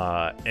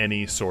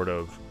any sort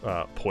of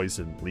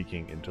poison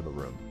leaking into the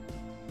room.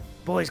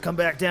 Boys, come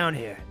back down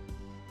here.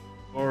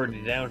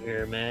 Already down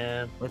here,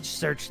 man. Let's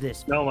search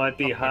this. No, might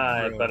be Fucking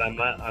high, room. but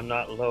I'm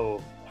not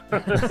low.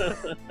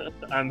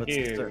 I'm Let's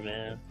here, start.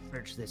 man.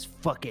 Search this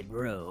fucking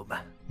room.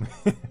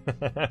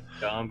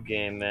 Dumb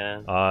game,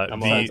 man. Uh, I'm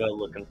the- always out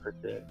looking for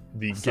shit.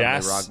 The Suddenly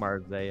gas,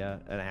 Rogmar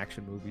is an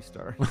action movie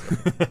star.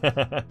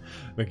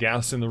 the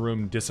gas in the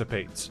room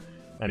dissipates,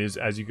 and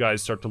as you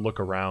guys start to look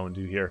around,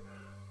 you hear,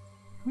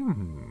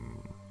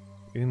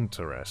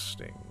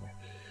 interesting.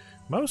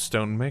 Most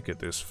don't make it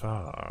this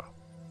far.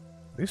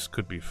 This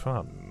could be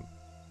fun.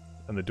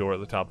 And the door at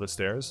the top of the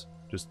stairs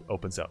just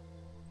opens up.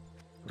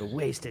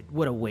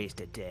 What a waste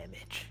of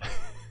damage.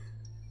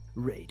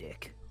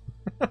 Radic.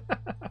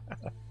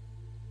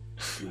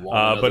 You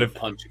want but another if-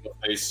 punch in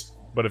the face?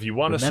 But if you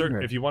want to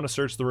Remember-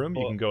 search the room,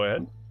 you can go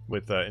ahead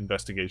with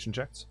investigation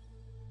checks.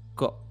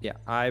 Cool. Yeah,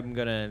 I'm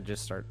gonna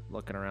just start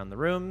looking around the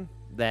room,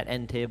 that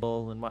end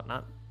table and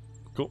whatnot.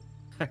 Cool.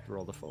 I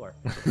rolled a 4.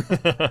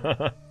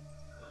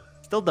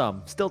 Still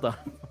dumb.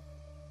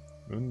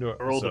 Moondor.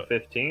 I rolled so- a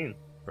 15.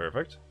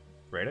 Perfect.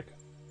 Radic.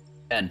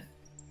 10.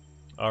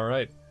 All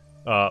right.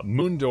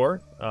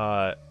 Moondor,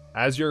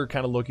 as you're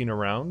kind of looking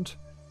around,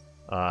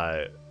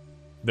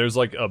 there's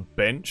like a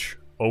bench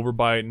over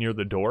by near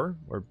the door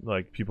where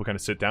like people kind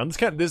of sit down.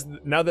 This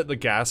now that the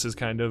gas has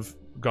kind of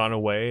gone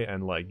away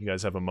and like you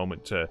guys have a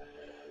moment to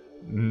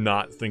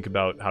not think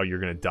about how you're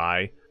going to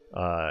die.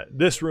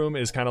 This room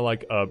is kind of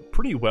like a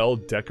pretty well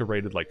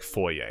decorated like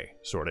foyer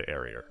sort of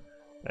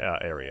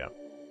area.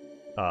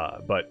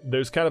 But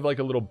there's kind of like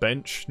a little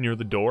bench near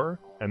the door,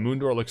 and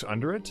Moondor looks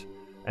under it,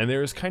 and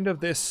there's kind of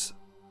this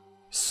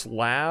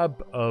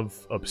slab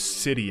of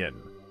obsidian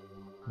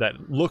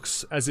that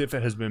looks as if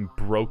it has been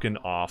broken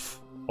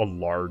off a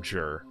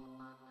larger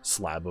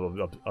slab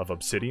of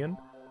obsidian.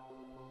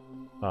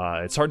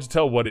 It's hard to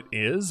tell what it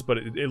is, but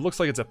it looks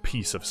like it's a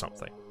piece of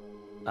something.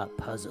 A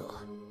puzzle.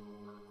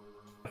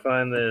 I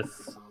find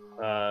this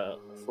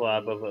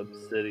slab of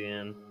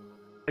obsidian.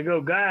 I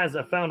go, guys,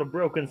 I found a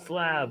broken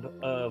slab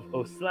of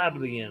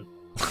Oslabian.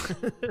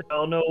 I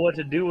don't know what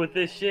to do with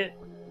this shit.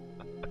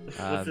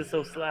 What's this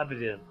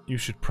Oslabian? You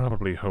should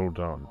probably hold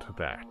on to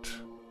that.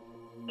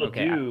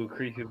 Okay, You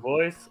creepy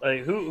voice.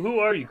 Like, who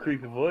are you,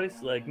 creepy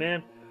voice? Like,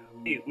 man,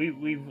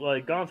 we've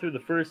like gone through the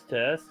first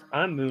test.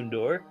 I'm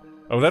Moondor.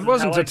 Oh, that This is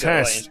wasn't how a I go.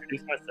 I test.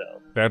 introduce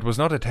myself. That was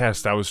not a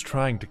test. I was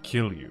trying to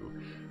kill you.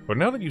 But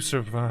now that you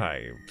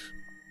survived,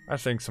 I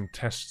think some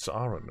tests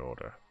are in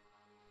order.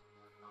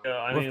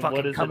 I We're mean, fucking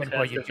what is coming a for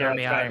test you, if not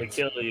Jeremy trying Irons.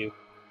 to kill you?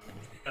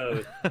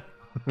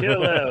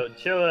 Oh,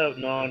 chill out,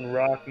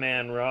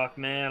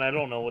 non-Rockman. I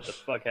don't know what the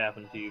fuck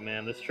happened to you,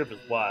 man. This trip is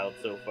wild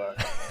so far.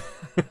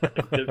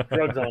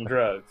 Drugs on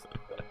drugs.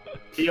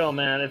 Yo,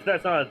 man, if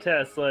that's not a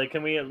test, like,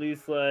 can we at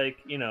least, like,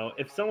 you know,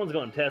 if someone's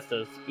going to test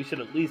us, we should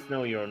at least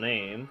know your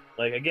name.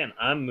 Like, again,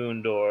 I'm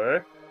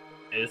Moondor.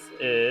 This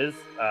is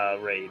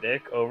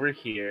Radic over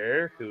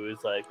here, who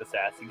is, like, the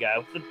sassy guy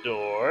with the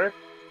door.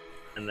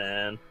 And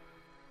then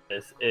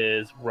this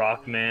is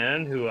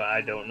Rockman, who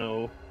I don't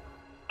know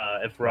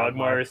if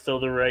Rogmar is still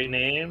the right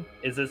name.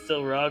 Is it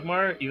still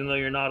Rogmar, even though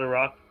you're not a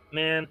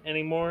Rockman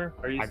anymore?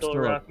 Are you I'm still a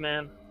still a-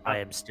 Rockman? I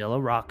am still a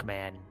rock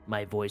man.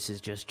 My voice has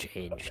just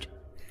changed.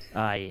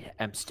 I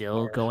am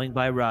still going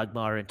by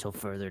Rogmar until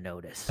further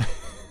notice.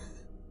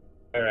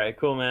 All right,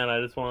 cool, man.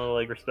 I just want to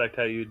like respect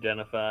how you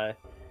identify.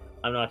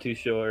 I'm not too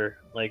sure,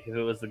 like if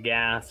it was the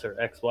gas or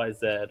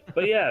XYZ.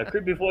 But yeah,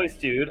 creepy voice,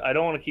 dude. I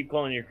don't want to keep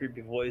calling you creepy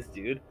voice,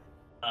 dude.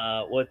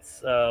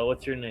 What's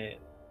your name?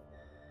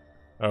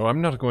 Oh,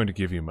 I'm not going to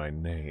give you my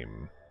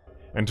name.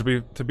 And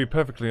to be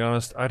perfectly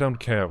honest, I don't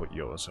care what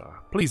yours are.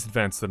 Please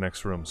advance to the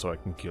next room so I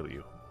can kill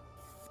you.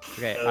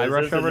 Okay, So I is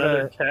rush this over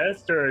another to.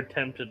 test or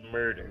attempted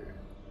murder?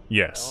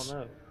 Yes.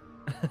 I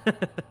don't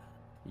know.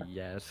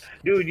 Yes.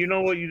 Dude, you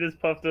know what? You just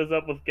puffed us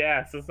up with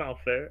gas. That's not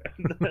fair.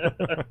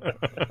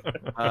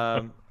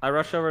 I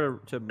rush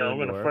over to No, I'm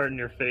gonna Moondor, fart in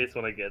your face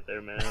when I get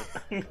there,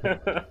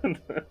 man.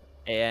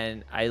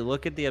 and I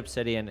look at the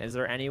obsidian. Is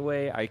there any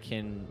way I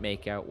can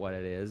make out what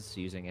it is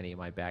using any of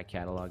my back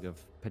catalog of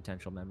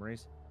potential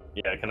memories?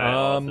 Yeah, can I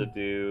also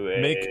do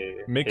a make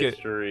it-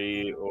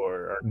 history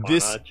or arcana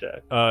This-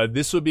 check?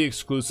 This would be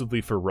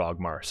exclusively for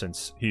Rogmar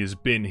since he has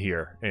been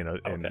here in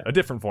Okay. a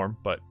different form,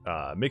 but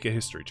make a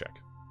history check.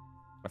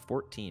 A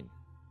 14.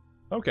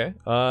 Okay.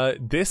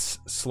 This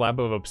slab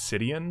of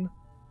obsidian,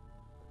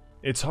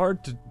 it's hard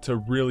to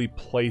really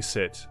place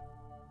it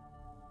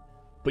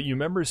but you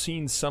remember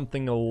seeing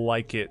something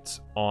like it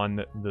on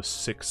the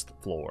 6th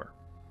floor.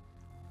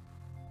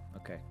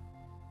 Okay.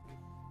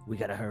 We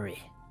gotta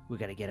hurry. We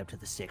gotta get up to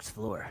the 6th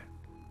floor.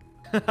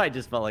 I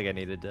just felt like I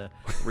needed to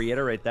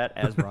reiterate that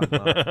as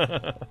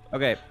Rogmar.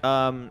 Okay,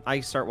 I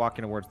start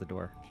walking towards the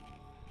door.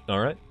 All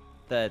right.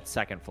 The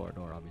 2nd floor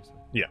door, obviously.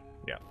 Yeah.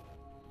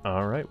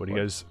 All right. What do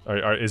you guys?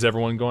 Is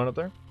everyone going up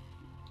there?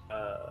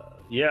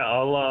 Yeah,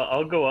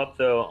 I'll go up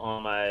though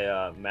on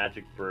my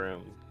magic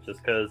broom,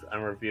 just because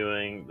I'm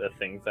reviewing the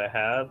things I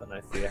have, and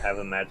I see I have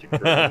a magic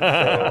broom.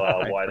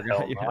 So why the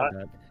hell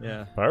not?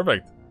 Yeah.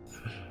 Perfect.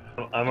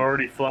 I'm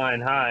already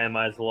flying high. I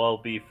might as well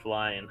be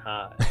flying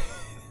high.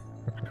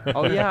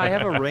 Oh yeah, I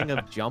have a ring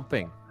of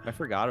jumping. I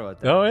forgot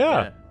about that. Oh,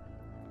 yeah.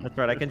 That's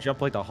right. I can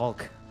jump like the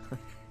Hulk.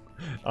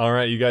 All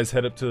right. You guys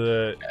head up to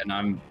the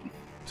And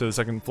to the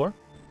 2nd floor.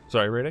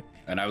 Sorry, Radic.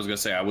 I was gonna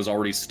say I was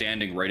already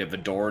standing right at the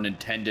door and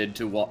intended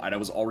to, and I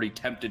was already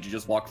tempted to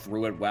just walk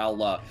through it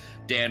while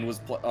Dan was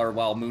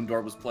while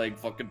Moondor was playing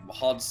fucking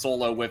Han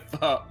Solo with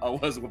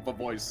with a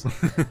voice. How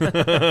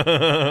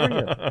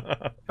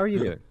are you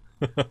doing?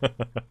 All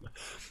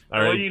What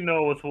right. do you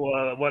know with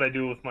what I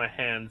do with my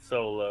hand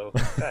solo?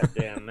 God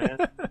damn, man.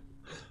 All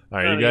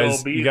right.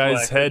 You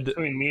guys head.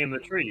 between me and the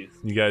trees.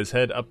 You guys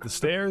head up the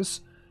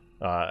stairs,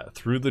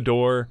 through the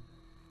door,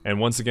 and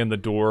once again the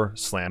door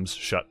slams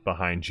shut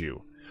behind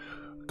you.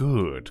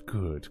 Good.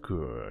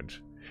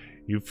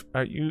 You've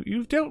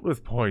dealt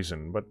with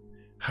poison, but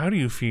how do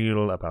you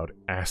feel about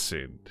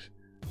acid?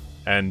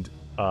 And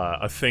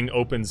a thing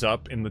opens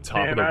up in the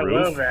top of the I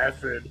roof, love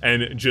acid.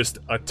 and just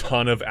a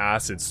ton of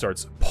acid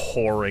starts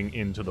pouring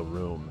into the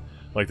room,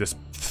 like this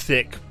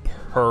thick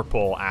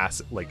purple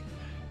acid,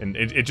 and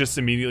it just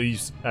immediately,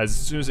 as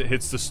soon as it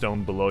hits the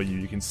stone below you,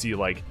 you can see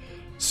like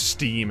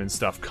steam and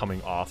stuff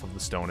coming off of the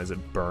stone as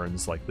it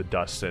burns like the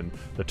dust and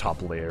the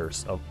top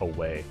layers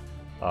away.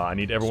 I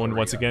need everyone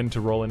once again to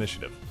roll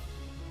initiative.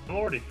 I'm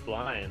already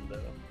flying though.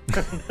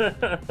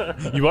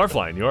 You are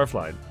flying.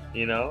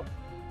 You know,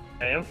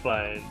 I am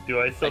flying.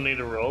 Do I still need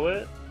to roll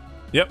it?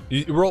 Yep.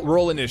 You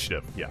roll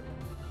initiative. Yeah.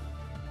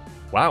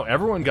 Wow,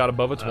 everyone got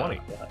above a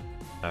 20. God.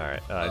 All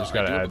right. I just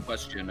gotta I do add. have a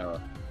question.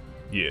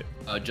 Yeah.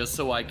 Just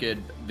so I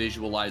could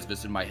visualize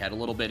this in my head a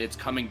little bit. It's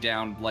coming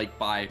down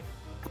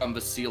from the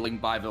ceiling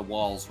by the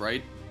walls,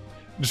 right?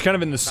 Just kind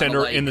of in the center,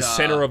 like, in the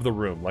center of the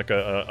room, like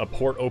a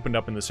port opened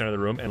up in the center of the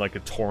room, and like a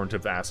torrent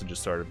of acid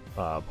just started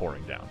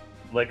pouring down.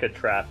 Like a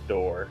trap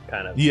door,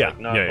 kind of. Yeah, Like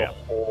not yeah, the yeah.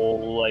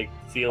 whole like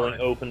ceiling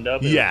opened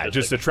up. It was Yeah,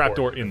 just like a trap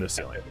door port. in the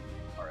ceiling.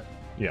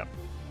 Yeah.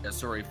 Yeah,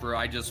 sorry.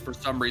 For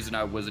some reason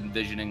I was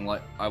envisioning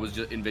like was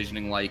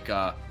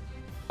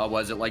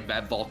it like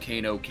that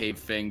volcano cave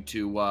thing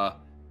to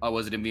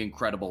was it in The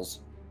Incredibles?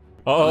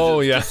 Oh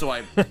yeah. Just so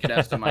I could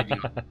have some idea.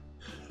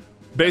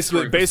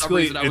 Basically, Sorry, for some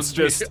reason I it's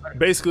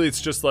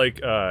was- just like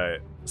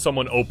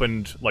someone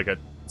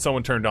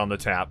someone turned on the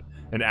tap,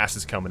 and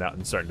acid's coming out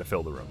and starting to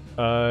fill the room.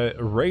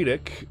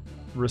 Radic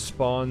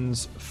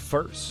responds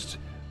first.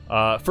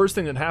 First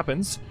thing that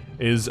happens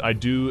is I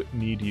do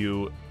need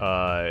you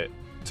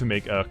to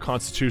make a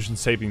Constitution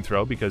saving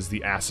throw because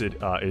the acid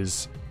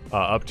is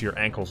up to your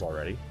ankles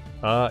already.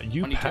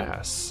 You 22.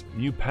 pass.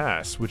 You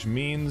pass, which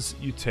means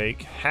you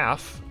take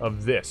half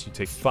of this. You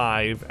take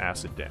 5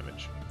 acid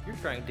damage. You're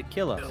trying to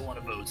kill us. One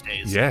of those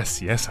days.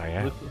 Yes, I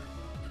am.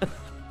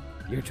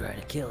 You're trying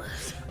to kill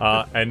us.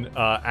 And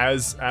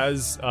as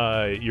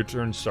your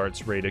turn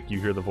starts, Radic, you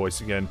hear the voice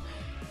again.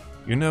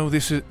 You know,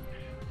 this is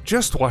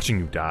just watching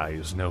you die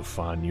is no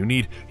fun. You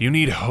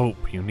need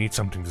hope. You need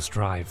something to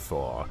strive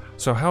for.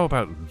 So how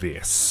about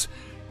this?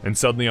 And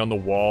suddenly, on the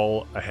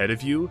wall ahead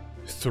of you,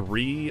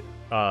 3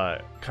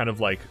 kind of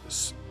like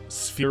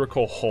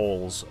spherical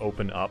holes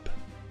open up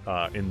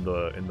in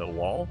the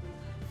wall,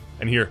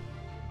 and here,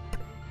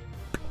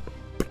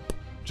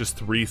 just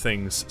 3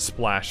 things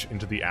splash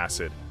into the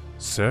acid.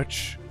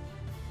 Search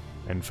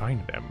and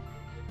find them,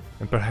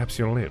 and perhaps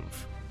you'll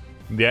live.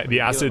 The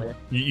acid.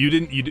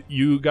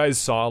 You guys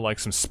saw like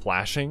some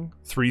splashing.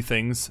 3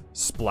 things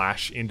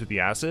splash into the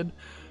acid,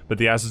 but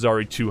the acid's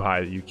already too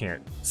high that you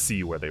can't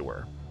see where they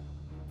were.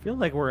 I feel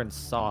like we're in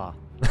Saw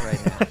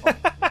right now.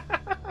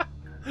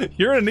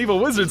 You're in an evil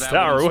wizard's that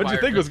tower. what What do you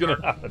think was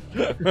inspired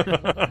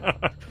gonna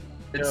happen?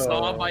 Did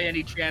Saw by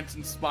any chance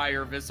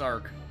inspire this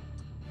arc?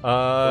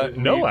 No,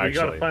 we gotta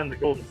actually. find the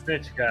golden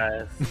snitch,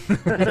 guys. We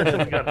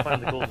gotta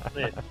find the golden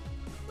snitch.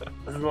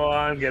 This is all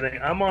I'm getting.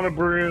 I'm on a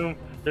broom.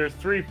 There's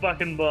 3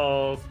 fucking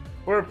balls.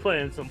 We're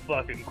playing some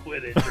fucking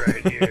Quidditch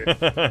right here.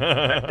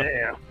 God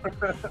damn.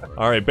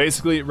 All right,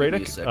 basically, Give me a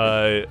Radic,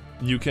 second.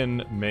 you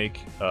can make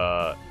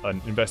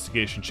an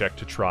investigation check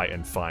to try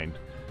and find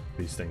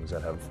these things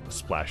that have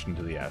splashed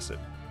into the acid.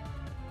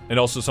 And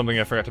also something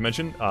I forgot to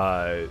mention,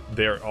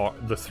 there are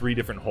the 3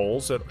 different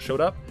holes that showed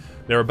up.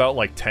 They're about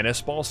like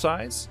tennis ball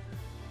size,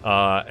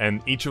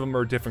 and each of them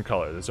are a different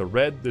color. There's a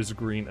red, there's a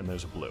green, and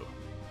there's a blue.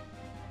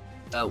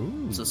 Oh,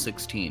 it's a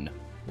 16.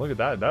 Look at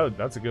that.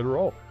 That's a good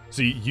roll.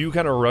 So you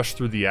kind of rush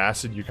through the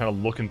acid. You're kind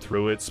of looking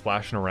through it,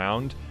 splashing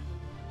around,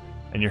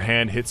 and your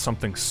hand hits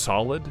something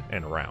solid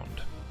and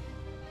round.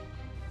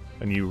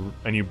 and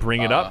you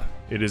bring it up.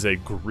 It is a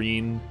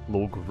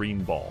little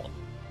green ball.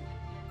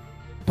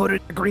 Put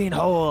it in the green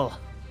hole.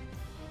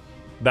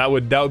 That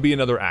would be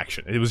another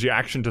action. It was your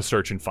action to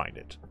search and find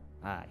it.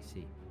 I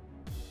see.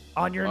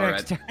 On your All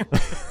next turn.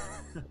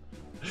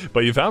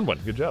 But you found one.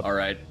 Good job. All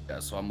right. Yeah,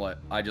 so I'm like,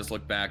 I just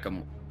look back.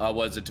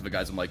 Was it to the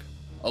guys? I'm like,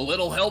 a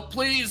little help,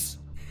 please.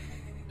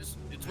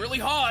 It's really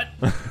hot.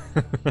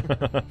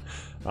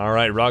 All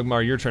right,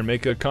 Rogmar, your turn.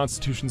 Make a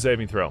Constitution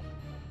saving throw.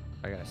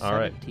 I got a All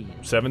right.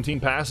 17. 17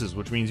 passes,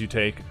 which means you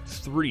take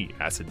 3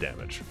 acid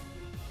damage.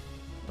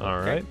 All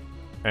Okay. right.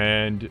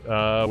 And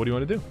what do you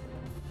want to do?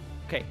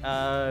 Okay,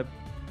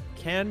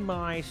 can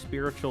my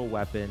spiritual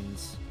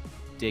weapons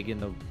dig in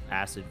the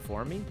acid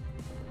for me?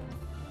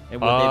 And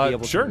would they be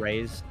able sure. to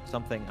raise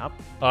something up?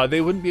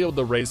 They wouldn't be able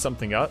to raise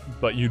something up,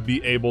 but you'd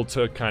be able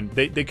to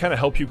they kind of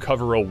help you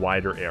cover a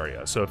wider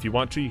area. So if you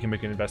want to, you can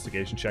make an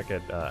investigation check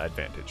at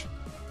advantage.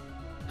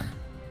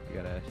 I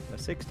got a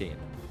 16.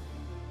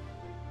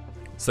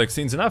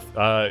 16's enough.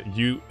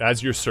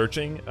 As you're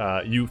searching,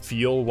 you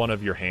feel one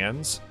of your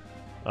hands,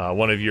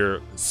 one of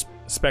your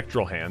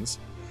spectral hands,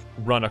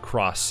 run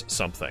across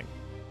something.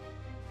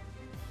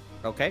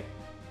 Okay,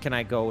 can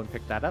I go and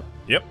pick that up?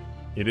 Yep.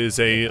 It is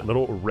a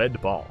little red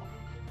ball.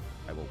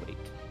 I will wait.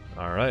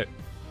 All right.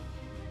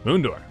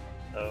 Moondor.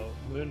 So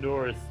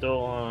Moondor is still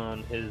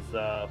on his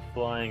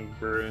flying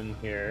broom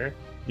here.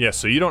 Yeah,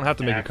 so you don't have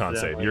to make a con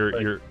save.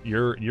 Accidentally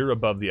You're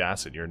above the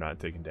acid. You're not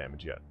taking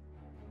damage yet.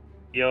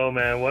 Yo,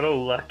 man, what a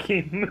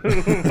lucky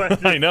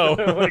move! I know.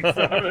 Like,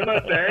 saw it in my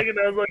bag, and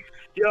I was like,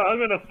 "Yo, I'm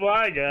gonna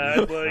fly, guys!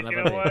 Like, Son you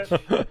of know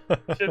a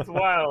what? Shit's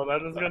wild. I'm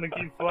just gonna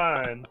keep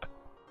flying."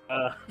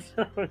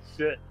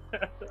 Shit.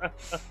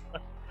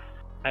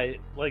 I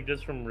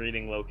just from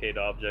reading locate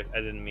object, I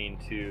didn't mean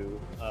to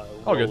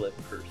All roll good.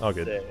 it per All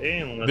good. se,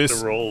 unless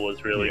the roll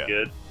was really yeah.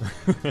 good.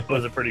 It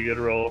was a pretty good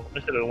roll. I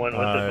should have went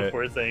with it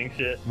before saying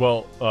shit.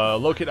 Well,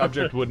 locate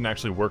object wouldn't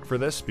actually work for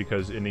this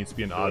because it needs to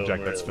be an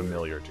object that's really?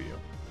 familiar to you.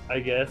 I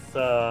guess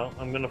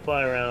I'm gonna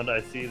fly around.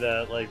 I see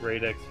that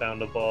Radix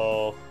found a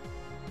ball,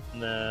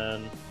 and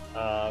then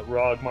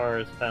Rogmar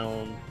has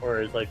found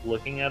or is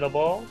looking at a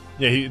ball.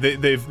 Yeah,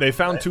 they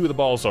found 2 of the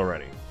balls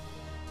already.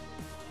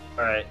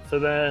 All right, so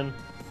then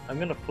I'm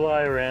gonna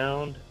fly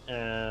around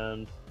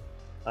and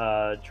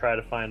try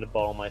to find a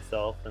ball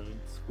myself and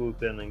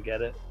swoop in and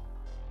get it.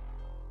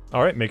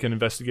 All right, make an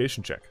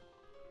investigation check.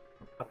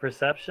 A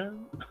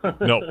perception?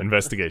 No,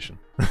 investigation.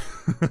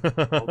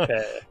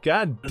 Okay.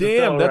 God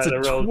damn, that's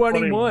Alright, I a rolled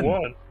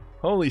 21.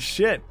 Holy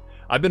shit.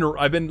 I've been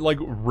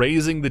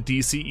raising the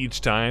DC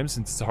each time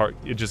since it's hard.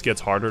 It just gets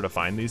harder to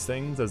find these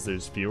things as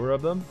there's fewer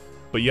of them.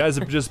 But you guys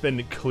have just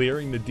been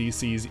clearing the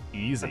DCs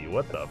easy.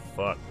 What the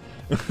fuck?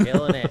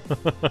 Killing it.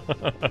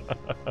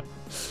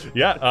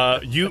 Yeah,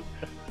 you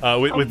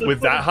with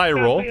that high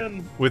roll,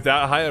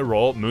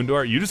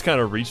 Moondor, you just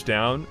kind of reach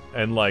down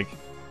and kind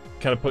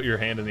of put your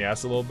hand in the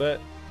ass a little bit,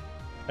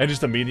 and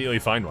just immediately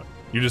find one.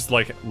 You just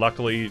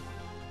luckily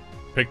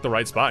pick the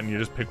right spot, and you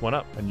just pick one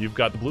up, and you've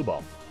got the blue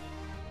ball.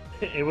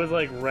 It was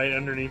right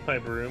underneath my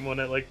broom when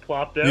it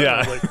plopped down.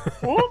 Yeah. I was like,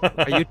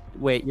 whoop!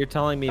 Wait, you're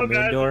telling me Oh,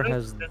 guys, Moondor is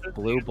has this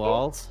blue useful?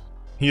 balls?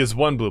 He has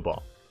 1 blue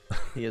ball.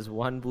 He has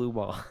 1 blue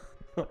ball.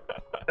 The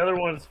other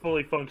one's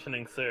fully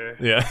functioning, sir.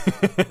 Yeah.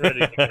 Ready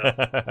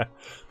to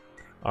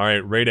All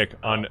right, Radek,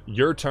 on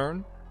your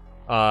turn,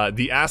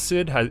 the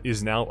acid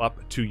is now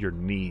up to your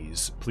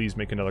knees. Please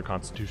make another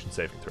Constitution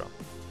saving throw.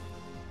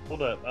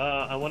 Hold up.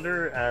 I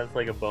wonder as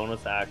a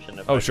bonus action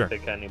if Oh, I sure. can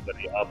pick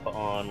anybody up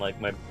on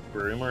my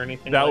broom or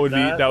anything. That like would be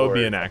that that would or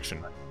be is an that-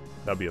 action.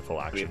 That'd be a full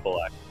Be a action.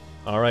 full action.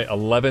 All right,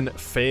 11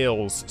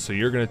 fails, so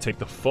you're gonna take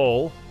the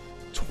full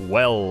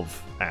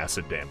 12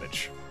 acid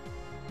damage.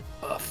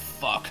 Oh,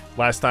 fuck.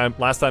 Last time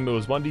it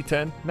was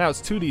 1d10. Now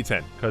it's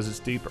 2d10 because it's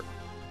deeper.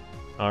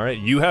 All right,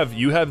 you have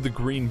the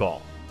green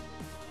ball.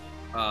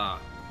 Sorry,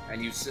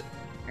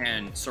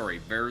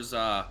 there's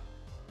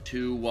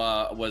 2.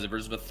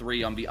 There's the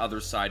 3 on the other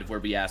side of where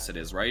the acid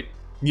is, right?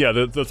 Yeah,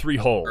 the 3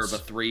 Or holes. the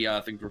 3.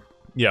 I think.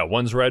 Yeah,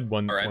 one's red,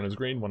 one All right. is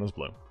green, one is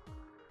blue.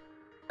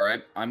 All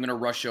right, I'm gonna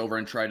rush over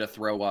and try to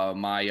throw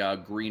my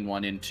green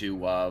one into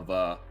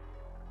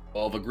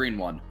the green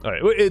one. All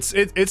right, it's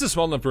a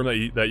small enough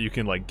room that you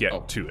can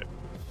get to it.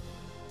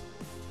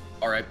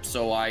 All right,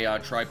 so I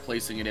try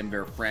placing it in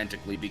there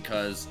frantically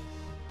because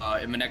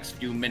in the next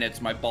few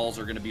minutes my balls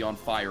are gonna be on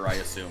fire, I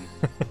assume.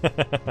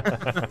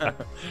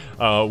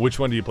 Which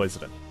one do you place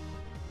it in?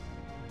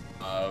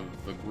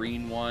 The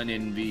green one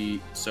in the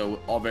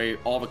all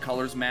the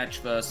colors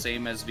match the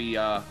same as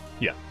the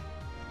Yeah.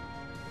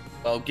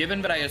 Well,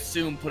 given that I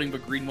assume putting the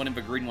green one in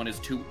the green one is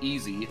too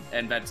easy,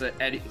 and that's what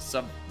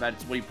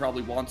he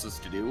probably wants us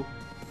to do,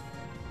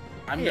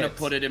 I'm gonna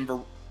put it in the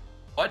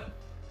what?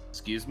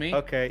 Excuse me.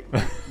 Okay,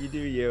 you do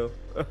you.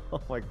 Oh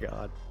my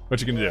god.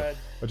 What you gonna do?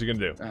 What you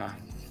gonna do?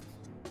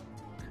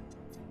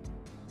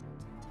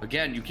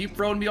 Again, you keep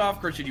throwing me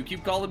off, Christian. You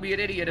keep calling me an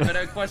idiot, and then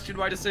I question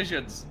my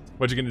decisions.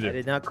 What you gonna I do?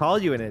 did not call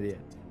you an idiot.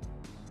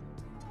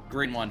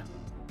 Green one.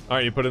 All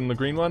right, you put it in the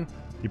green one.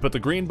 You put the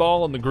green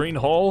ball in the green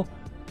hole,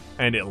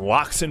 and it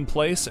locks in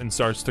place and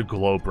starts to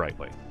glow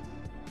brightly.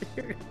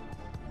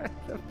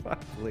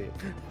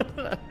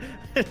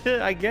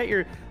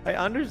 I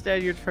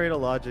understand your train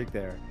of logic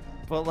there,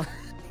 but like,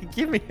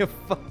 give me a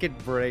fucking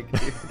break,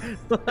 dude.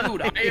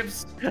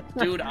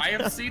 I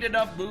have seen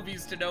enough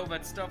movies to know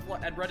that stuff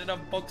and read enough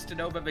books to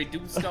know that they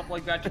do stuff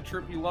like that to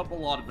trip you up a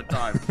lot of the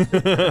time.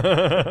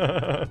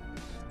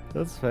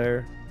 That's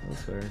fair.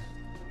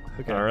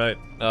 Okay. All right.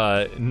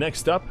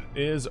 Next up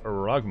is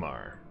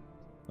Rogmar.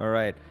 All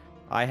right.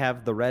 I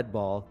have the red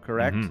ball,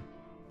 correct? Mhm.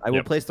 I will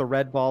Yep. place the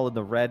red ball in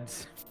the red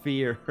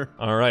sphere.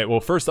 All right. Well,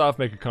 first off,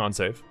 make a con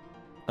save.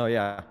 Oh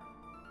yeah.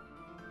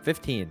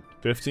 15.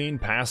 15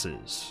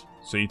 passes.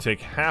 So you take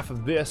half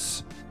of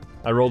this.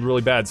 I rolled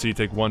really bad, so you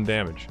take 1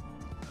 damage.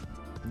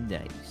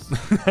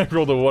 Nice. I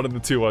rolled a 1 and a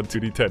 2 on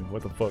 2d10.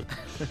 What the fuck?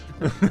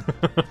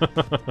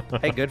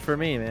 Hey, good for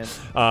me, man.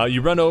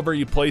 You run over,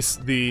 you place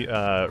the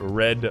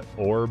red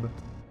orb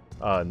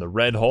in the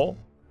red hole,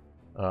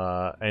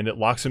 and it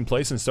locks in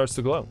place and starts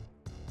to glow.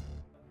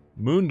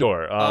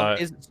 Moondor.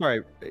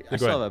 Sorry, I go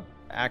still ahead. have an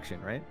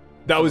action, right?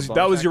 that have was a that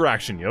bonus was your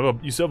action.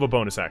 You still have a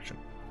bonus action.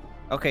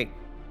 Okay.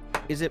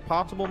 Is it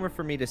possible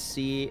for me to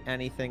see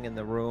anything in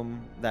the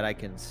room that I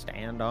can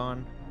stand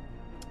on?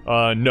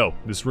 No,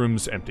 this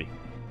room's empty.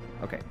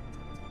 Okay.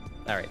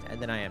 All right, and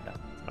then I am done.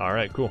 All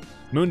right, cool.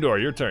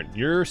 Moondor, your turn.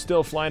 You're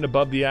still flying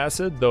above the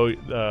acid, though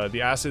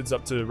the acid's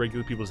up to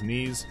regular people's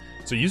knees,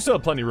 so you still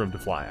have plenty of room to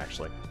fly,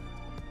 actually.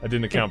 I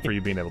didn't account for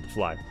you being able to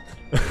fly.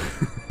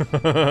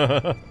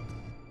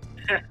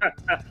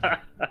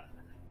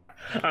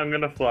 I'm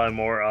gonna fly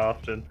more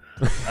often.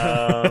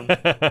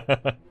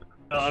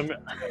 I'm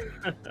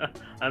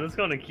just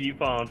gonna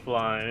keep on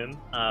flying.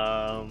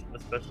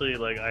 Especially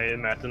like I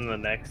imagine the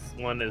next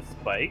one is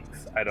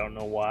spikes. I don't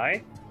know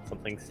why.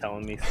 Something's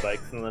telling me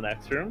spikes in the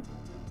next room.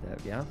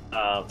 Yeah.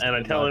 And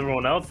I tell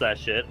everyone else that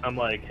shit. I'm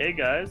like, hey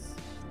guys,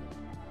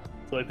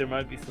 looks like there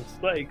might be some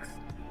spikes.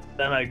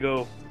 Then I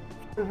go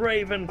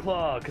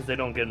Ravenclaw because they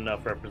don't get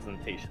enough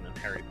representation in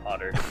Harry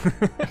Potter.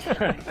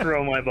 I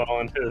throw my ball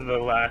into the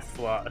last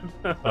slot.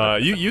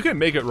 You can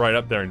make it right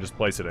up there and just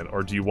place it in,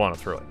 or do you want to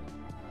throw it?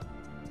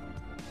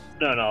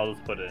 No, I'll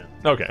just put it in.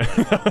 Okay.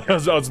 I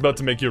was about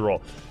to make you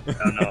roll.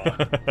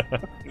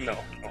 No.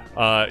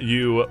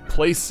 You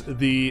place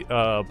the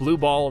blue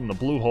ball in the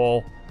blue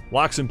hole,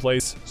 locks in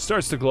place,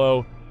 starts to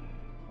glow,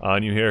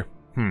 and you hear,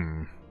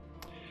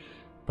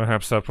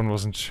 perhaps that one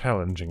wasn't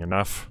challenging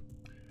enough.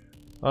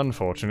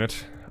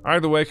 Unfortunate.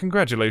 Either way,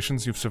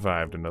 congratulations, you've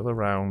survived another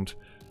round.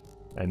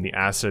 And the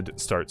acid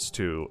starts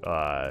to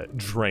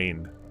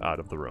drain out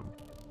of the room.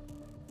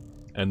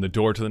 And the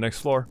door to the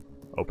next floor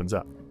opens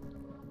up.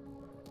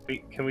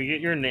 Can we get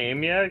your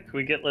name yet? Can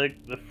we get like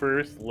the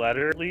first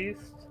letter at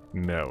least?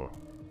 No.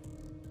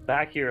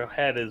 Back of your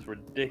head is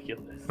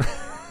ridiculous.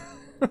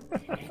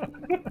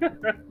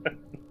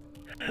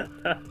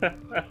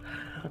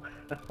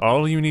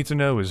 All you need to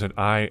know is that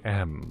I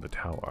am the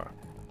tower.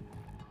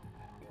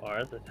 You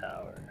are the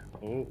tower.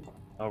 Ooh.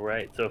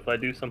 Alright, so if I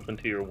do something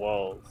to your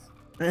walls.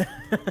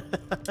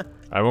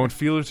 I won't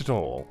feel it at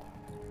all.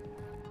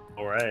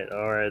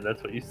 Alright,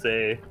 that's what you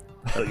say.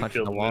 That's what you Punch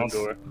feel in the the walls.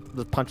 door.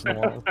 Just punch in the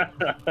wall.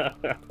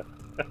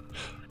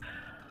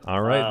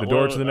 All right, the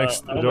door well, to the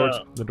next I'm the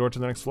door to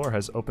the next floor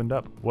has opened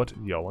up. What do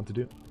y'all want to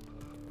do?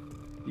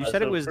 You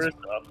said it was. First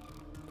off,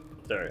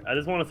 sorry, I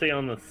just want to say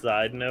on the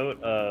side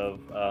note of,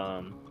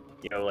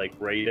 like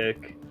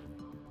Radic,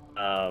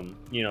 kind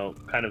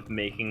of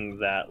making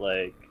that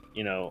like,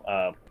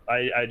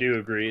 I do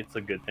agree it's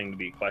a good thing to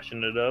be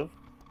questioned of,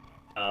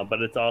 but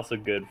it's also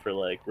good for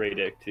like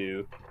Radic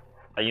to,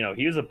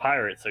 he was a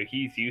pirate, so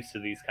he's used to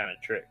these kind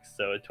of tricks.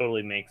 So it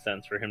totally makes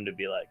sense for him to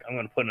be like, I'm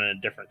going to put in a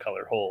different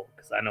color hole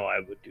because I know I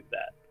would do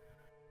that.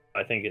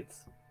 I think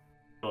it's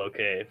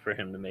okay for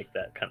him to make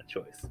that kind of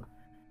choice.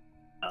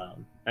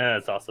 And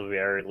it's also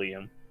very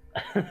Liam.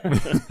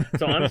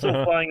 So I'm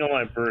still flying on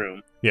my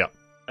broom. Yeah.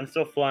 I'm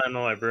still flying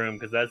on my broom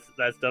because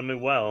that's done me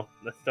well.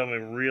 That's done me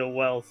real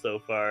well so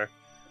far.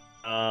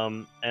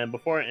 And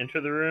before I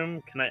enter the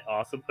room, can I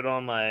also put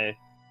on my?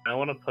 I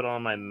want to put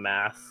on my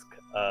mask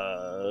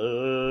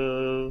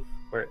of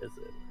where is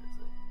it?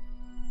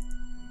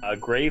 A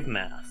grave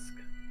mask.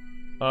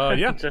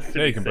 Yeah. Just to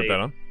Yeah, be you can put safe. that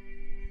on.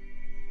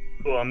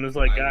 Cool. I'm just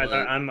like, I guys, will.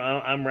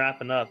 I'm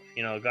wrapping up.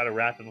 Got to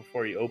wrap it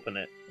before you open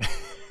it.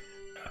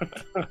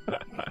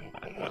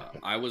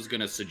 I was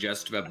gonna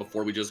suggest that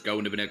before we just go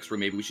into the next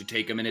room, maybe we should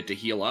take a minute to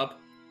heal up,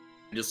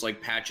 and just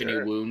like patch any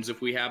Sure. wounds if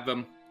we have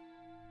them.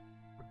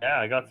 Yeah,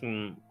 I got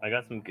some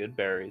good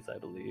berries, I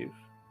believe.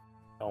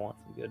 I want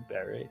some good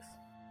berries.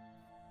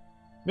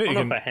 Yeah, you I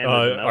don't can. know if I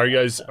handed them out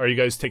Are you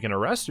guys taking a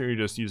rest, or are you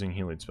just using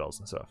healing spells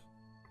and stuff?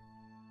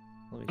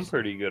 I'm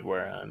pretty good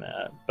where I'm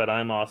at, but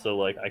I'm also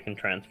like I can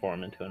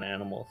transform into an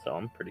animal, so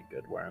I'm pretty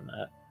good where I'm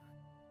at.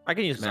 I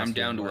can use. 'Cause I'm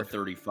Master down to a Ward.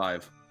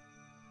 35.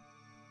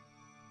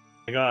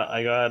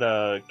 I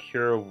got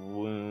cure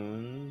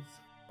wounds.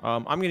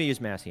 I'm gonna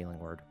use mass healing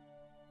word.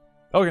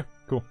 Okay,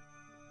 cool.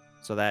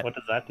 So that What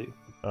does that do?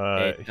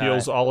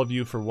 Heals all of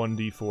you for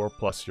 1d4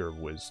 plus your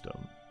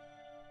wisdom.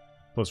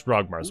 Plus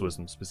Rogmar's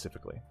wisdom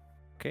specifically.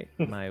 Okay,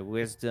 my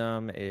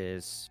wisdom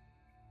is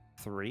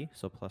 3,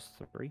 so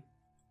 +3.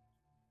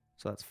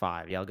 So that's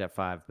 5. Yeah, I'll get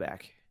 5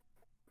 back.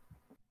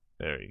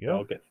 There you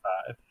I'll go. get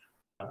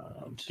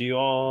 5. Do you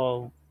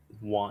all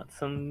want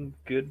some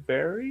good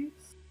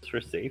berries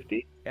for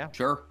safety?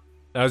 Sure.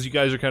 As you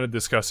guys are kind of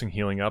discussing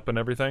healing up and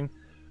everything,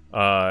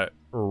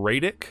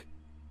 Radic,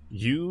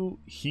 you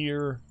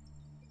hear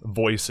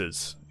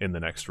voices in the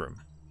next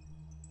room.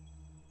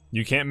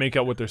 You can't make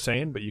out what they're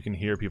saying, but you can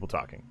hear people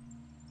talking.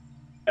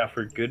 Yeah,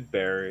 for good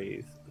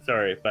berries.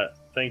 Sorry, but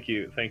thank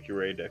you,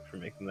 Radic, for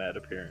making that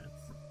appearance.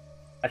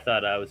 I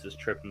thought I was just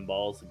tripping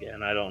balls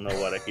again. I don't know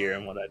what I hear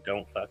and what I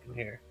don't fucking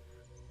hear.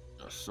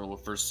 So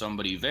if there's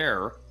somebody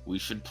there, we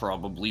should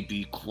probably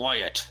be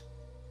quiet.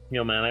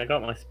 Yo, man, I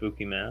got my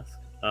spooky mask.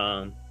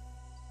 And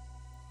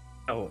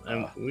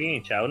we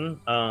ain't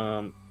shouting.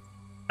 How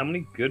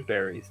many good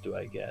berries do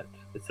I get?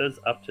 It says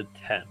up to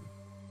 10.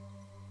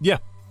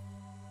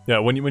 Yeah,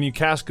 when you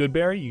cast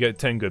Goodberry, you get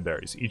 10 good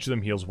berries. Each of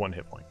them heals 1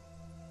 hit point.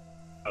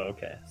 Oh,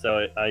 okay,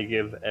 so I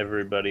give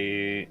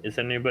everybody. Is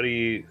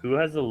anybody who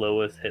has the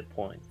lowest hit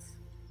points?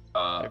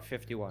 I'm at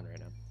 51 right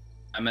now.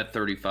 I'm at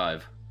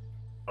 35.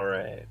 All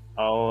right,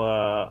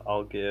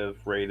 I'll give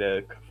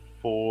Radic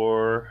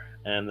 4,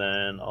 and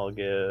then I'll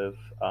give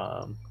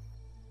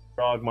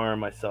Frogmar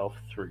and myself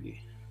 3.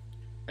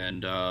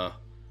 And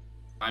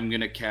I'm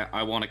gonna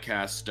I want to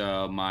cast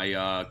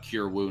my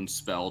Cure Wounds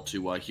spell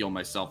to heal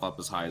myself up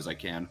as high as I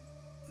can.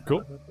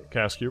 Cool.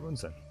 Cast Cure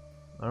Wounds then.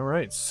 All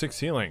right, 6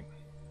 healing.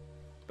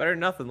 Better than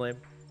nothing, Liam.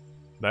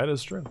 That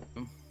is true.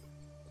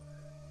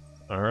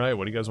 All right,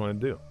 what do you guys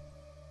want to do?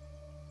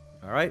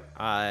 All right.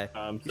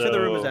 You said the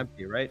room is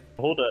empty, right?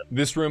 Hold up.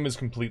 This room is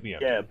completely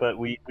empty. Yeah, but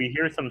we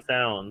hear some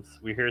sounds.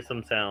 We hear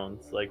some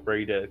sounds. Like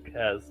Radic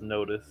has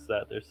noticed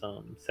that there's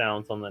some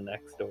sounds on the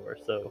next door.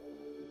 So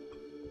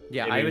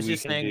Yeah, maybe I was we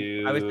just can saying.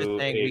 do I was just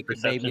saying a we could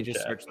maybe perception just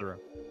check. search the room.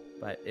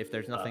 But if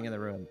there's nothing in the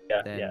room,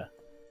 Yeah, then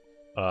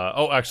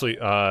yeah. Actually,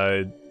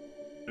 Do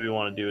we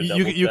want to do a You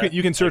double can- you can- check?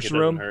 you can search Like, the it doesn't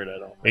room. hurt, I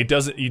don't it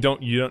doesn't. You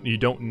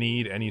don't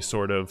need any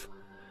sort of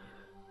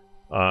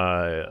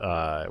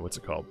what's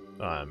it called?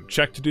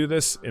 Check to do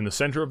this. In the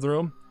center of the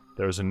room,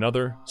 there's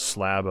another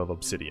slab of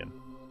obsidian.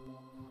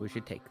 we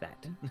should take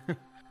that.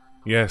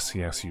 Yes,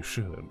 you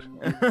should.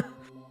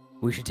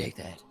 We should take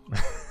that.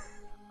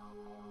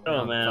 Oh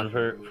No, man,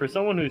 fuck. for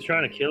someone who's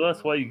trying to kill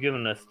us, why are you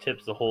giving us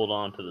tips to hold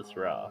on to this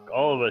rock?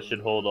 All of us should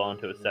hold on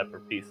to a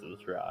separate piece of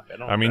this rock.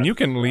 I mean, you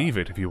can leave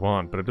it if you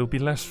want, but it'll be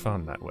less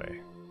fun that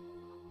way.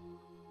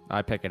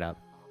 I pick it up,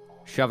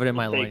 shove it in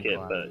my take it,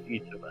 loincloth. but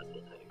each of us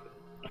will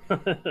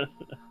take it.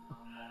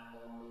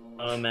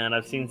 Oh man,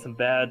 I've seen some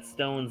bad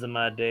stones in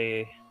my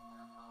day.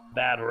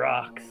 Bad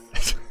rocks.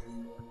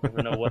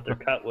 Never know what they're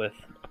cut with.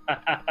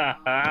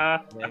 I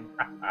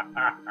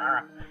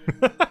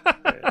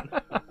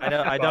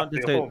don't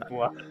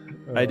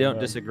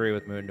disagree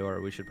with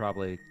Moondor. We should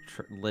probably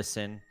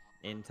listen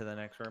into the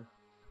next room.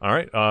 All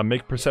right,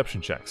 make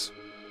perception checks.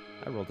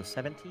 I rolled a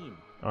 17.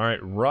 All right,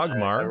 I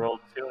Rogmar. rolled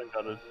 2 and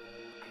got a...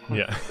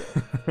 Yeah.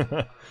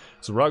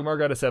 So Rogmar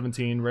got a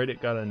 17,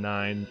 Radic got a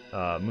 9,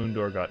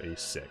 Moondor got a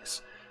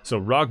 6. So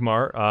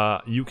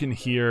Rogmar, you can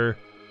hear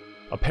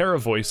a pair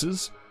of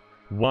voices,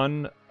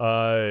 one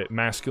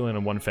masculine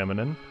and one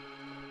feminine.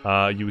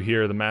 You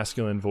hear the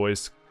masculine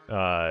voice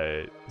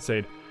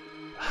say,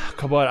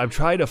 "Come on, I'm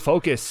trying to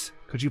focus.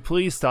 Could you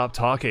please stop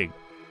talking?"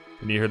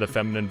 And you hear the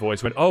feminine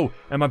voice went, "Oh,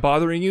 am I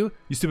bothering you?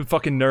 You stupid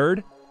fucking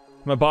nerd?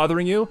 Am I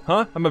bothering you?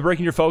 Huh? Am I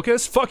breaking your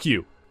focus? Fuck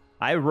you."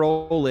 I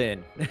roll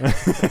in.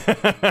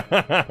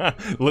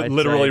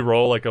 Literally say-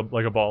 roll like a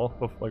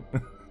ball. Like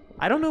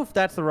I don't know if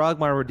that's the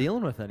Rogmar we're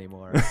dealing with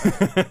anymore.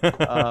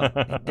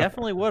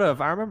 Definitely would have.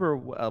 I remember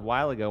a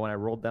while ago when I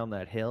rolled down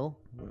that hill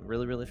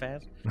really, really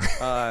fast.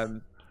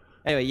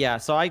 Anyway, yeah.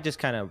 So I just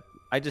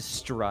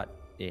strut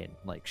in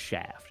like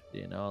Shaft,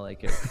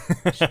 like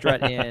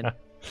strut in,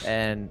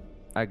 and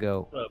I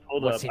go.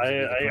 Hold "What up! seems to be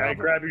the I problem?"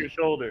 grab your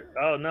shoulder.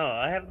 Oh no!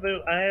 I have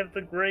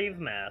the grave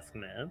mask,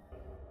 man.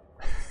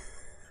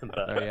 But,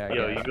 Oh, yeah, I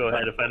yo, guess. you go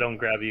ahead if I don't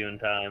grab you in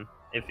time.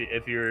 If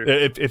you're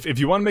if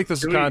you want to make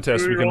this a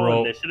contest, we can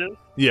roll. initiative.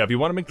 Yeah, if you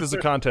want to make this a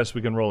contest,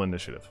 we can roll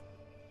initiative.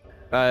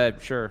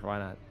 Sure, why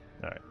not?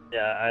 Yeah,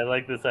 I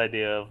like this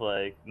idea of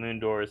like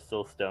Moondor is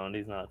still stoned.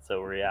 He's not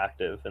so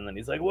reactive, and then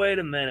he's like, "Wait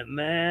a minute,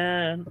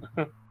 man."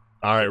 All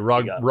right, You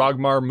got it.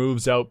 Rogmar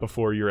moves out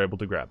before you're able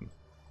to grab him.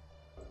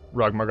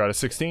 Rogmar got a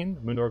 16.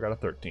 Moondor got a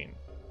 13.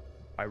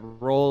 I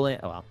roll in.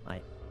 Well,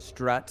 I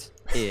strut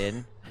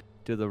in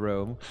to the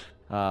room.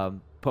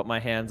 Put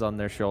my hands on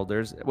their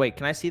shoulders. Wait,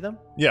 can I see them?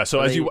 Yeah. So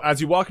Are as they-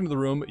 you walk into the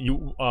room,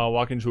 you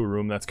walk into a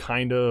room that's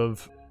kind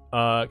of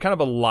a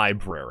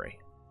library.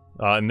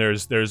 And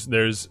there's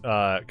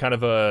kind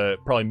of a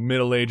probably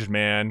middle-aged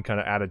man kind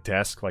of at a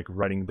desk, like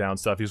writing down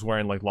stuff. He's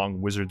wearing like long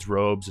wizard's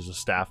robes. There's a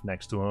staff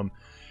next to him,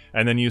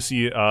 and then you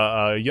see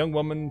a young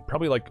woman,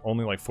 probably like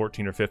only like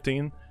 14 or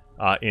 15,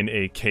 in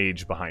a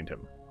cage behind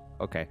him.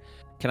 Okay.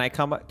 Can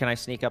I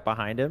sneak up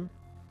behind him?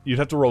 You'd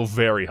have to roll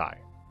very high.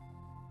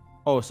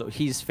 Oh, so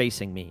he's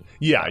facing me.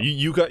 Yeah,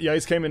 you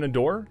guys came in a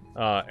door,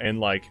 and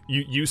like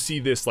you see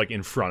this like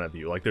in front of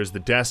you. Like there's the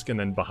desk, and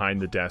then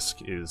behind the desk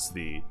is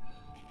the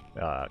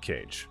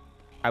cage.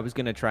 I was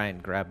gonna try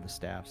and grab the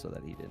staff so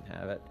that he didn't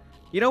have it.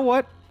 You know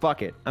what?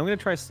 Fuck it. I'm gonna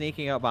try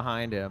sneaking up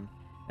behind him,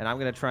 and I'm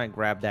gonna try and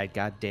grab that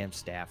goddamn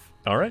staff.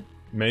 All right,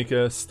 make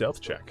a stealth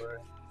check.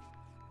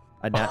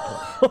 A nat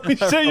Holy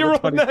shit, you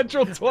rolled a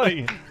natural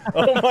 20.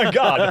 Oh my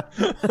god.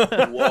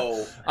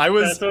 Whoa.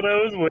 That's what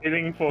I was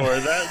waiting for.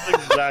 That's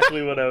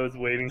exactly what I was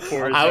waiting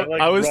for.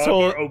 I was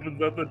told.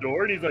 Opens up the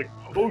door and he's like,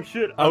 "Oh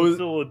shit, I'm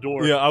still a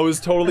door." Yeah, I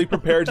was totally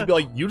prepared to be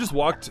like, you just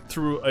walked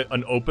through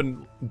an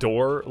open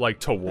door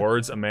like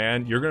towards a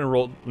man. You're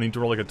gonna need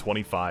to roll like a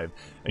 25,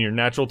 and your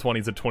natural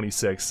 20 is a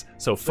 26.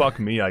 So fuck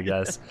me, I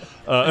guess.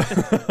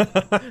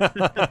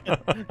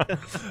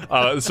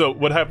 So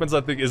what happens,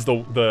 I think, is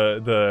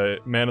the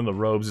man in the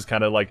robes is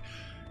kind of like.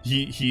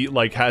 He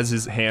like has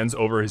his hands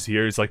over his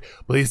ears. He's like,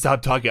 please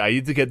stop talking. I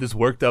need to get this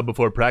work done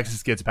before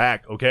Praxis gets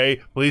back. Okay,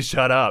 please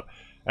shut up.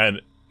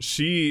 And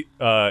she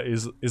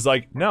is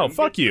like, no,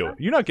 fuck you.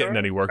 You're not getting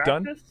any work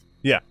done.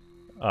 Yeah.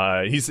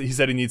 He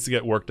said he needs to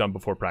get work done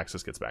before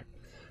Praxis gets back.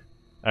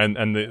 And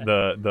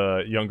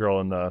the young girl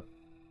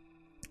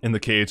in the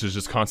cage is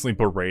just constantly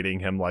berating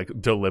him, like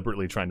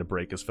deliberately trying to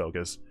break his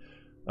focus.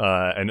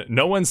 And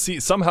no one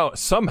sees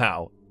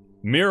somehow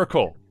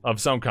miracle of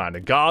some kind,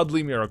 a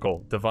godly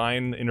miracle,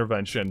 divine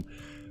intervention.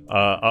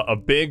 A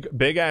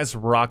big ass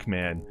rock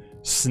man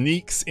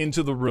sneaks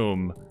into the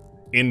room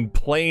in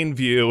plain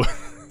view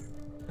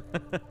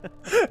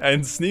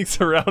and sneaks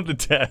around the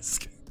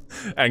desk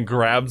and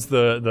grabs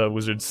the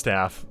wizard's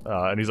staff.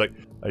 And he's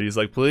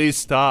like, please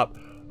stop.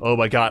 Oh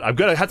my god, I'm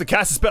gonna have to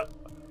cast a spell.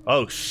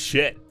 Oh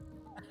shit.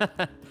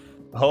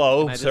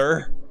 Hello,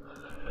 sir.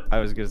 I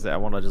was gonna say I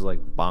want to just like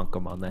bonk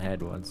him on the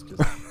head once,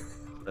 just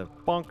the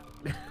bonk.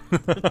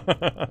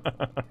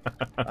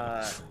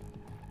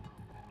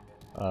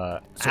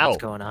 What's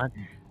going on?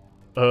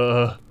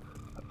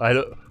 I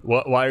don't.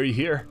 Why are you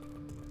here?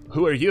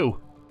 Who are you?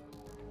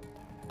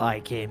 I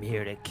came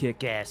here to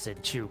kick ass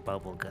and chew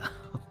bubblegum.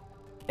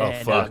 Oh,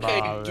 And fuck.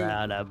 I'm all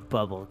out of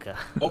bubblegum.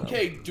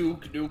 Okay,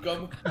 Duke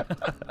Nukem.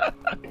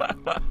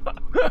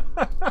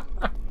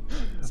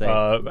 Say,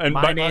 And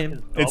My by-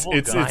 name-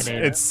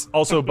 it's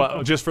also,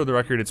 but just for the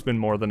record, it's been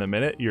more than a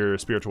minute. Your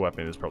spiritual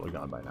weapon is probably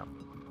gone by now.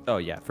 oh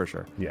yeah, for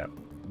sure. Yeah.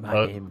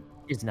 My name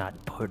is not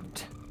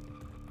important.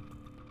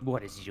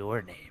 What is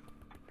your name?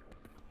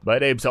 My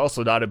name's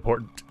also not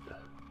important.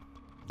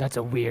 That's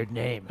a weird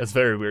name. That's a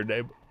very weird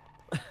name.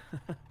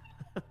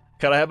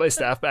 Can I have my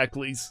staff back,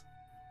 please?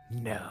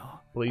 No.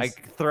 Please. I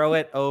throw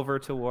it over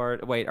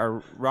toward. Wait,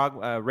 are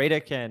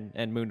Radek and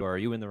Moondor? Are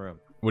you in the room?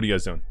 What are you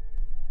guys doing?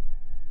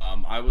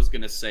 I was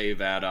gonna say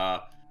that,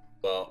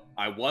 well,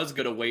 I was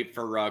gonna wait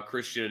for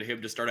Christian and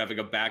him to start having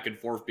a back and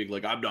forth, being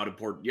like, "I'm not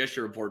important. Yes,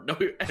 you're important."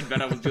 No, and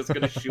then I was just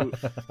gonna shoot.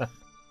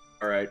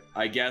 All right,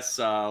 I guess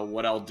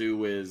what I'll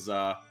do is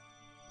I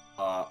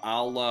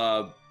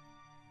want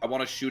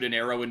to shoot an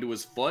arrow into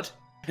his foot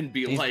and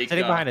be He's like,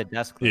 sitting behind a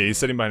desk. Yeah, he's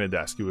sitting behind a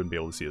desk. You wouldn't be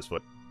able to see his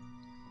foot.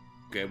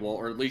 okay, well,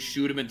 or at least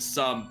shoot him in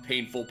some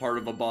painful part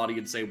of a body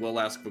and say, "We'll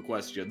ask for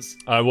questions."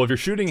 Well, if you're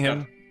shooting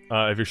him,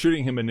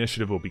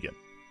 initiative will begin.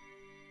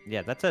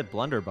 Yeah, that's a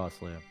blunderbuss,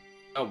 Liam.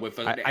 Oh, with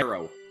an I-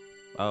 arrow.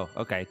 Oh,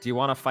 okay. Do you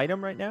want to fight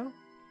him right now?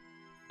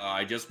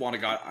 I just want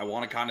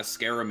to kind of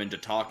scare him into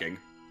talking.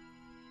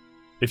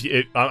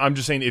 I'm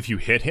just saying, if you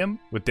hit him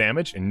with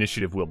damage,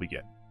 initiative will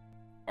begin.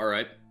 All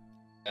right.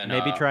 And,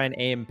 Maybe try and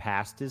aim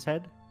past his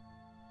head.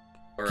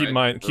 all Keep in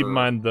right,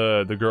 mind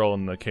the girl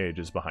in the cage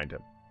is behind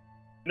him.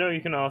 No, you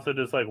can also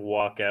just like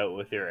walk out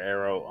with your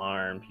arrow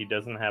armed. He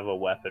doesn't have a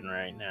weapon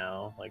right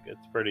now. Like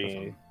it's pretty Yeah,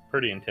 that's a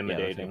good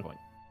intimidating. point.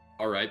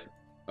 All right.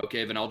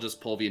 Okay, then I'll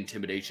just pull the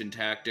intimidation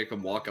tactic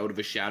and walk out of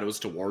his shadows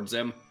towards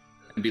him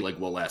and be like,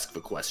 "We'll ask for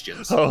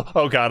questions."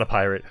 Oh god, a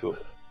pirate.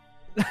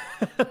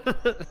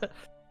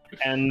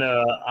 And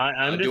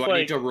I'm just do I like,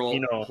 need to roll? you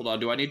know, Hold on.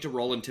 Do I need to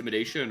roll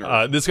intimidation?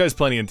 Or... This guy's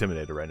plenty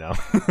intimidated right now.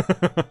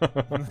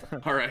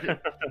 all right.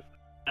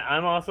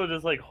 I'm also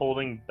just like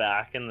holding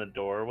back in the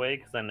doorway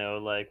because I know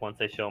like once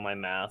I show my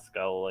mask,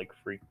 I'll like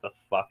freak the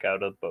fuck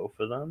out of both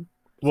of them.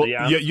 So, Well,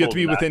 yeah, I'm you just have to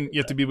be holding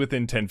back.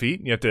 within 10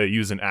 feet. You have to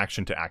use an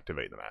action to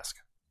activate the mask.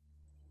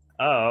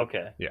 Oh,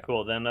 okay. Yeah.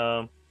 Cool. Then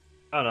I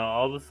don't know.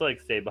 I'll just like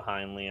stay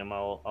behind Liam.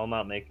 I'll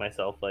not make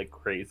myself like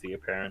crazy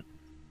apparent.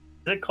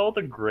 Is it called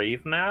the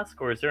Grave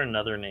Mask or is there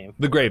another name?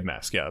 The grave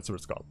mask, yeah, that's what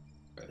it's called.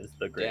 It's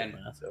the Grave Dan.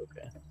 Mask.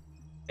 Okay.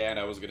 And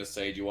I was gonna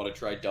say, do you want to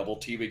try double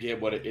teaming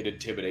him in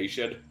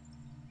intimidation?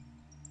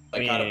 I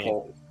Like kind of mean,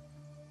 pull,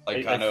 like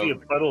I kind see a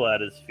of. puddle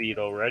at his feet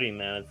already,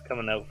 man. It's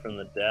coming out from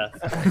the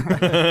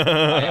desk.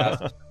 I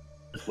asked,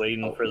 Just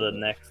waiting for the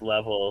next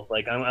level.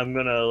 Like I'm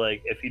gonna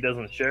like if he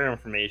doesn't share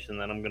information,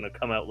 then I'm gonna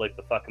come out like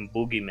the fucking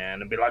boogeyman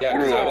and be like, yeah,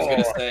 because I was "Roar!"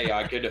 gonna say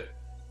I could.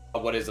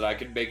 What is it? I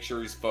could make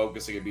sure he's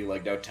focusing and be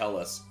like, "Now tell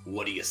us,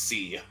 what do you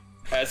see?"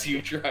 As you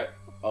try.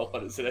 Oh,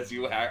 what is it? As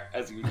you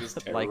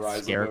just terrorize Like him with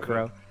it.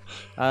 scarecrow.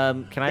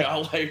 Can Yeah,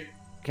 like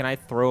I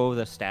throw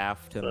the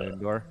staff to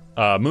Moondor?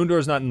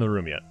 Moondor's not in the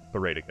room yet. but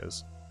Radic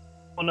is.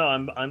 Oh no,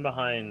 I'm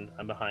behind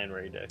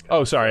Radic.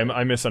 Oh, sorry,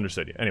 I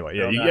misunderstood you. Anyway,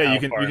 yeah, Don't know yeah, how you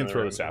can far in the throw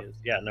the room staff. he is.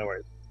 Yeah, no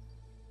worries.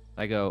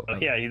 I go. Oh,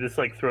 yeah, he just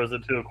like throws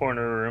it to a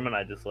corner of the room, and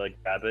I just like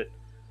grab it.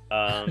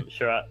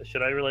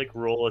 Should I like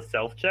roll a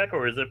stealth check,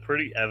 or is it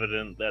pretty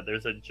evident that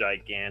there's a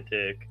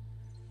gigantic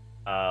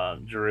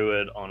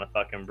druid on a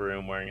fucking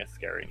broom wearing a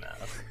scary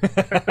mask?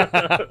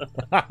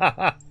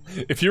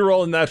 If you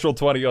roll a natural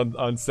 20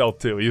 on stealth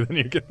too, then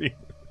you can be.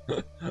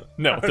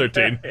 No,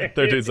 13. Okay.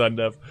 13's not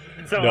enough.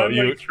 So No, I'm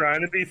you- like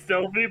trying to be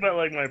stealthy, but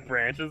like my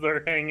branches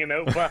are hanging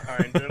out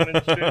behind him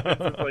and shit. It's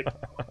just like,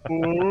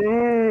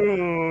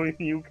 ooh,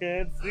 you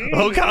can't see.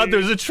 Oh god, me.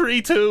 there's a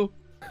tree too.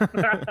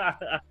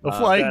 A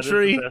flying That is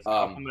tree. the best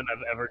compliment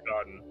I've ever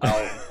gotten in Oh.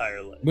 my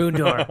entire life.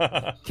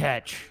 Moondor,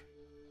 catch.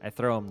 I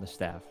throw him the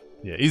staff.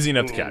 Yeah, easy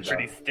enough to Ooh, catch.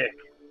 Pretty stick.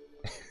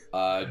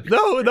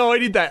 No, I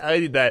need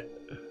that.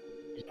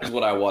 Here's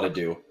what I want to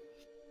do.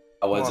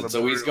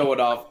 So he's going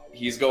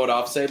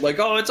off saying like,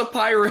 oh, it's a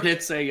pirate.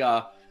 It's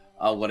a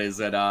what is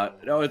it?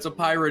 No, it's a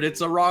pirate. It's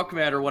a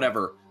rockman or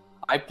whatever.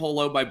 I pull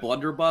out my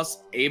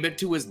blunderbuss, aim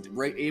it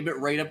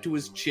right up to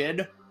his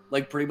chin,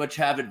 like pretty much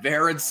have it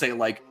there, and say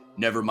like,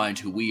 never mind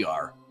who we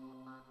are.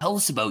 Tell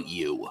us about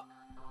you.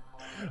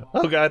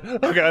 Oh god,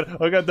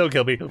 don't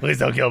kill me. Please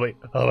don't kill me.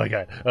 Oh my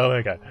god,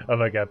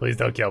 please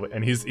don't kill me.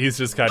 And he's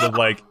just kind of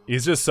like,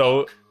 he's just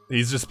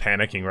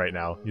panicking right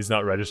now. He's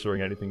not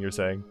registering anything you're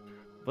saying.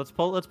 Let's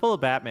pull a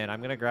Batman.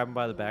 I'm gonna grab him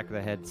by the back of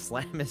the head,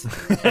 slam his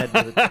head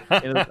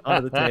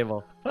onto the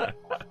table.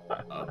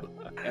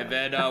 And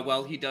then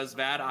while he does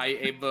that, I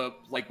aim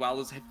while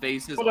his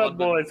face is Hold up,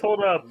 boys. Hold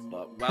up.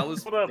 While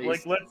his Hold up. face,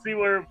 Like, let's see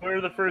where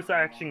the first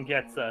action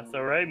gets us.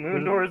 All right.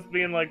 Moondor's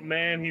being like,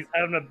 man, he's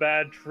having a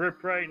bad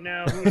trip right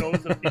now. Who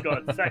knows if he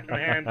got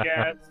secondhand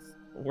gas?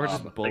 We're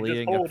just Like,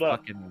 bullying a hold up,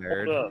 fucking Hold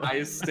nerd. up.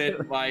 I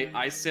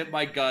sit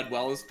my gun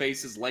while his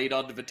face is laid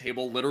onto the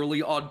table,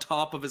 literally on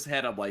top of his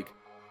head. I'm like,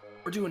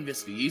 we're doing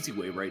this the easy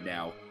way right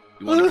now.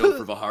 You want to go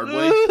for the hard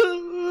way?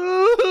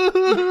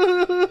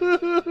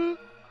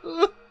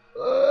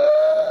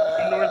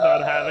 Moondor's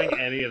not having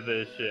any of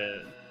this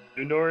shit.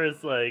 Moondor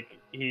is like,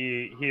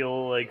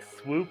 he'll like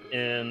swoop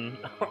in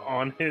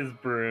on his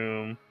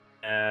broom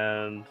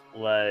and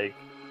like,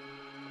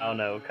 I don't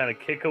know, kind of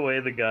kick away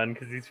the gun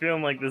because he's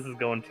feeling like this is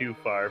going too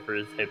far for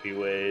his hippie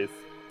ways.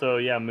 So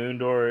yeah,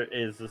 Moondor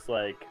is just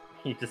like,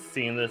 he just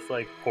seen this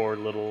like poor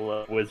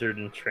little wizard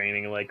in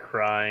training like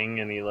crying,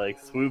 and he like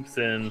swoops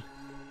in,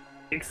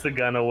 takes the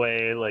gun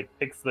away, like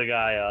picks the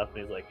guy up,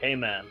 and he's like, hey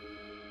man,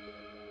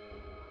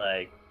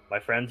 like my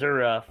friends are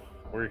rough.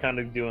 We're kind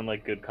of doing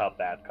like good cop,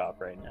 bad cop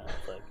right now.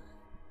 It's like,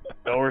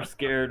 you're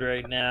scared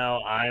right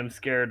now. I'm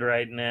scared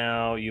right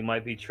now. You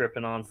might be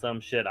tripping on some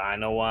shit. I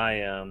know I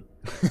am.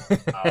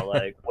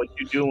 Like, what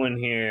you doing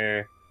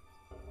here?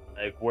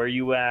 Like, where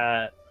you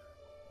at?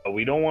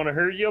 We don't want to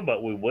hurt you,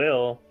 but we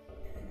will.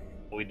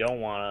 We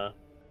don't want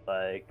to.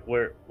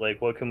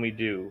 Like, what can we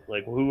do?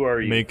 Like, who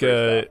are you? Make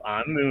first off?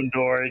 I'm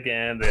Moondor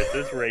again. This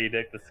is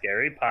Radic, the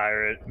scary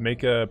pirate.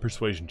 Make a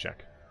persuasion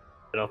check.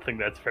 I don't think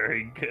that's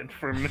very good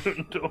for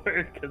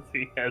Moondor because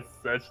he has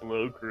such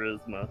low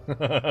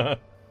charisma.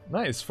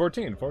 Nice,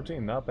 14,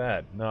 not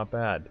bad.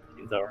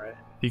 He's alright.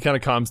 He kind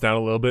of calms down a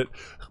little bit.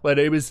 My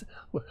name's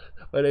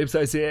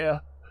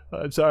Isaiah.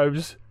 I'm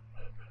sorry,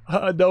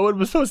 no one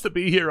was supposed to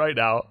be here right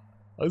now.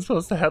 I was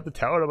supposed to have the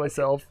tower to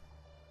myself.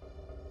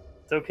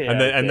 It's okay. And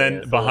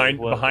then Isaiah. So, like,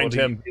 what are you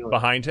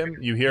doing?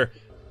 you hear,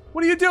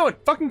 "What are you doing?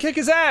 Fucking kick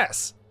his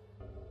ass!"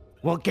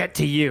 We'll get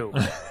to you.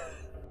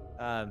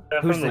 Um,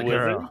 That Who's from the the wizard?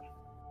 girl?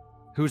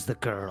 Who's the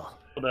girl?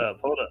 Hold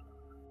up.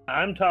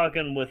 I'm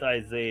talking with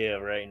Isaiah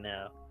right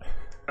now.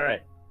 All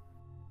right.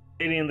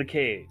 Lady in the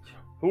cage.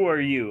 Who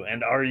are you,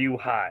 and are you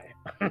high?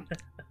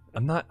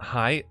 I'm not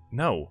high.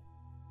 No.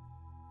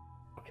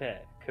 Okay,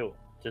 cool.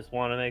 Just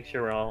want to make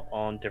sure we're all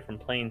on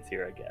different planes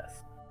here, I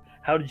guess.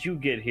 How did you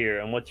get here,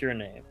 and what's your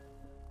name?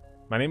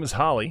 My name is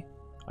Holly.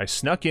 I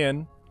snuck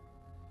in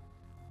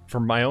for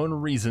my own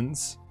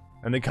reasons,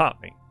 and they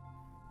caught me.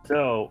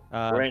 So,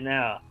 Uh, right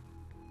now,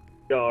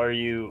 so are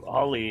you,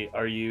 Holly,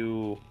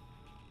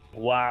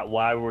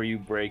 why were you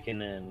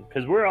breaking in?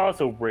 Because we're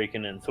also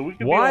breaking in, so we could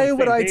be on Why the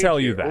would same I page tell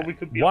you here, or that? we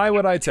could be Why on-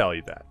 would I tell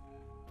you that?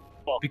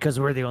 Because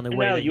we're the only And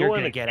way now that you're you're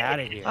in gonna a get out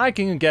of cage. here. I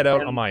can get out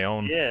And- on my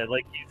own. Yeah,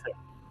 like you said.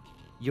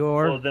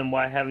 You're Well, then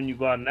why haven't you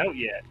gotten out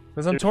yet?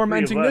 Because I'm There's three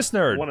tormenting of this us,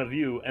 nerd. One of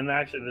you, and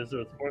actually there's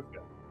a fourth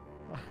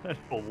guy.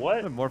 But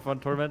what? more fun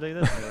tormenting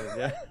this.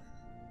 Yeah.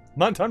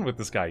 Not done with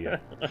this guy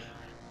yet.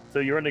 So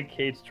you're in a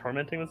cage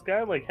tormenting this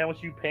guy? Like, how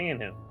much you paying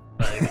him?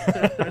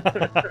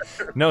 Like...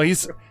 No,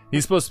 he's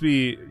supposed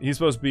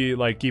to be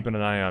like keeping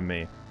an eye on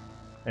me,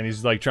 and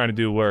he's like trying to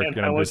do work, and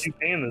and how I'm much just you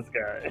paying this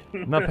guy?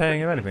 I'm not paying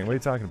him anything. What are you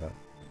talking about?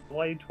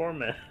 Why you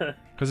torment?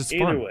 Because it's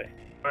Either fun. way.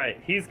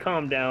 Alright, he's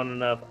calmed down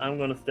enough. I'm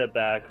gonna step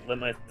back, let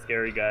my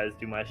scary guys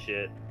do my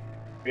shit.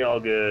 Be all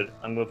good.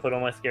 I'm gonna put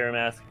on my scary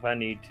mask if I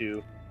need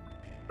to.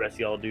 The rest of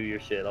y'all do your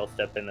shit. I'll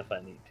step in if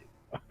I need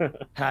to.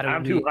 how do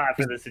I'm we, too hot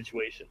for this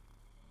situation.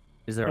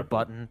 Is there a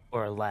button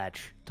or a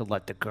latch to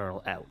let the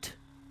girl out?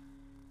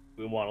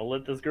 We want to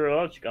let this girl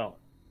out. She gone.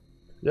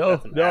 No,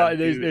 That's an no.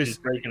 attitude. There's She's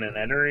breaking an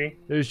entry.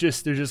 There's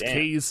just Damn.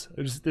 keys.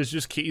 There's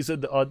just keys on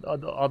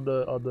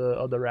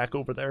the rack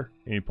over there.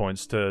 And he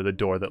points to the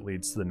door that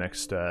leads to the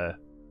next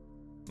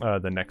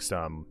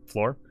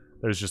floor.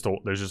 There's just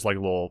like a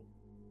little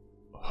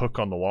hook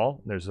on the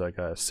wall. There's like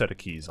a set of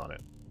keys on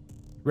it.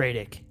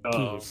 Radic,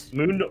 keys.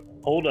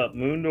 Hold up.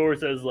 Moondor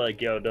says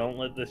like, yo, don't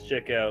let this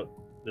chick out.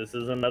 This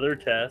is another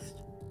test,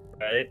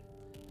 right?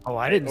 Oh,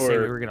 I didn't say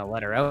we or- were gonna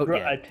let her out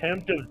yet.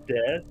 Attempt of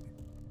death.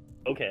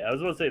 Okay, I was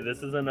going to say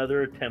this is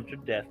another attempt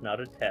of death, not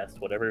a test.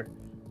 Whatever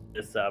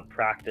this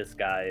practice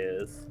guy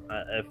is,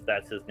 if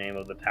that's his name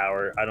of the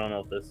tower. I don't know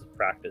if this is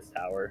Practice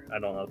Tower. I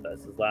don't know if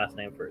that's his last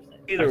name, first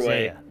name. Either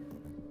way,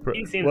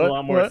 he seems a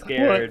lot more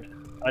scared.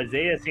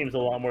 Isaiah seems a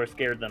lot more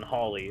scared than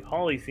Holly.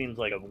 Holly seems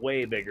like a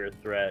way bigger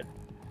threat.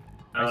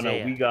 I don't know.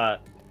 Isaiah.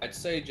 I'd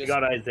say We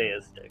got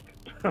Isaiah's stick.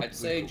 I'd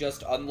say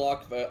just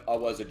unlock the.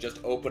 Just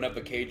open up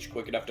the cage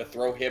quick enough to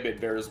throw him in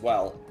there as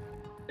well,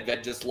 and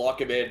then just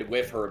lock him in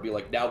with her and be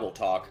like, now we'll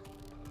talk.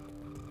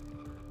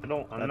 I'm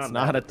That's not not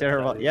mad a at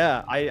terrible. that.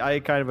 Yeah, I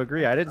kind of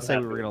agree. I didn't I'm say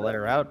we happy were gonna with let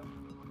her out.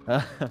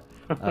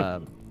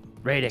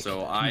 Radic, So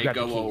you I got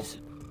the go keys.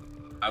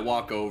 I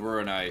walk over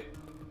and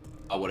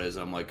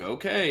I'm like,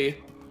 okay,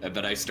 and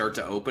then I start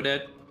to open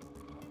it,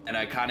 and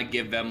I kind of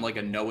give them like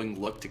a knowing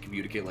look to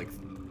communicate. Like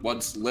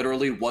once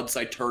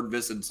I turn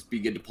this and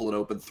begin to pull it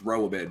open,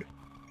 throw him in.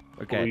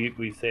 Okay.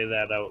 We say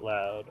that out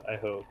loud, I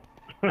hope.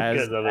 As-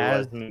 Because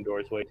otherwise as-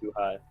 Moondor's way too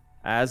high.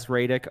 As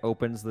Radic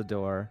opens the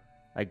door,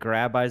 I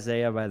grab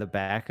Isaiah by the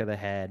back of the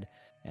head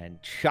and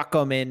chuck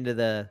him into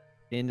the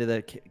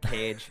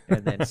cage,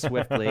 and then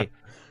swiftly,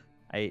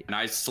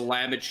 I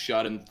slam it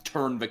shut and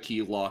turn the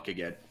key lock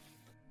again.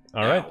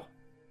 All right. Now,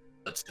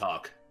 let's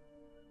talk.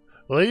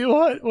 What do you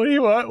want? What do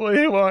you want? What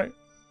do you want?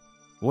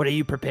 What are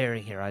you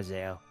preparing here,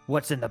 Isaiah?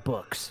 What's in the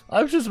books?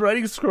 I'm just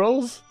writing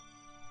scrolls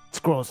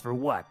Scrolls for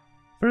what?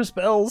 for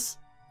spells.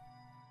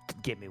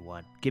 Give me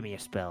one. Give me a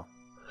spell.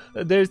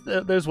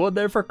 There's one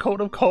there for Cone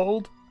of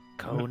Cold.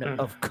 Cone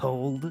of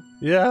cold.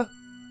 Yeah.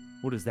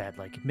 What is that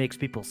like? It makes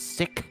people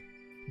sick.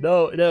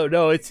 No.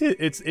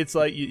 It's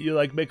like you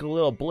like make a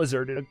little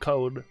blizzard in a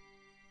cone.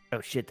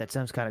 Oh shit, that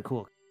sounds kind of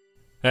cool.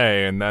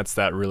 Hey, and that's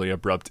that really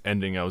abrupt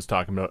ending I was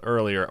talking about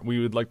earlier. We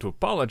would like to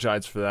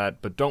apologize for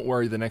that, but don't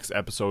worry, the next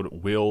episode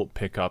will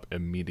pick up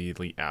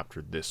immediately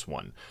after this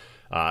one.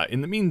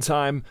 In the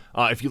meantime,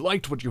 if you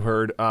liked what you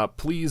heard,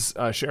 please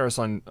share us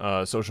on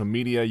social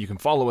media. You can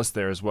follow us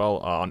there as well.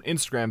 On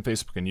Instagram,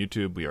 Facebook, and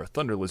YouTube, we are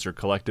Thunder Lizard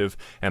Collective.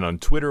 And on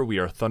Twitter, we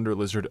are Thunder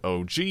Lizard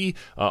OG.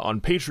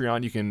 On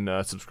Patreon, you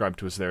can subscribe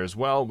to us there as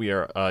well. We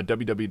are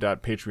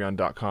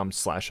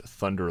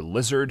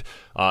www.patreon.com/thunderlizard.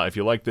 If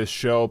you like this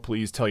show,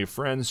 please tell your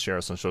friends, share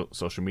us on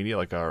social media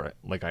like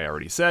I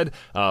already said.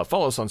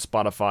 Follow us on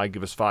Spotify,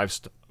 give us five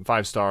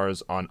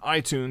stars on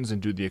iTunes,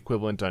 and do the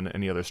equivalent on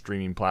any other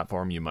streaming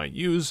platform you might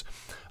use.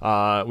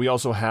 We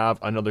also have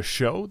another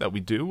show that we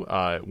do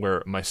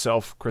where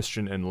myself,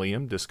 Christian, and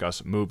Liam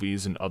discuss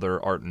movies and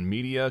other art and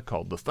media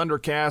called the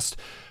Thundercast.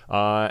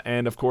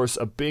 And of course,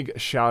 a big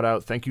shout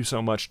out, thank you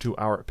so much to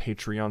our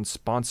Patreon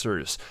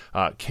sponsors,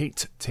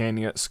 Kate,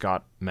 Tanya,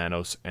 Scott,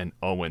 Manos, and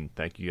Owen.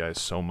 Thank you guys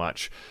so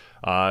much.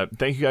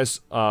 Thank you guys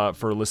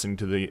for listening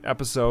to the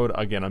episode.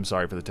 Again, I'm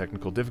sorry for the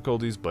technical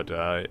difficulties, but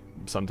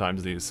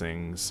sometimes these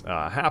things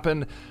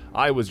happen.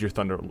 I was your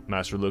Thunder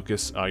Master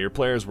Lucas. Your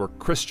players were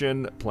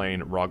Christian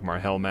playing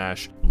Rogmar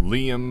Hellmash,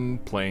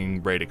 Liam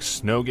playing Radic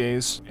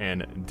Snowgaze,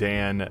 and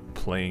Dan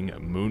playing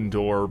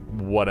Moondor,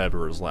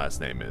 whatever his last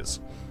name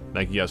is.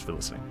 Thank you guys for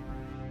listening.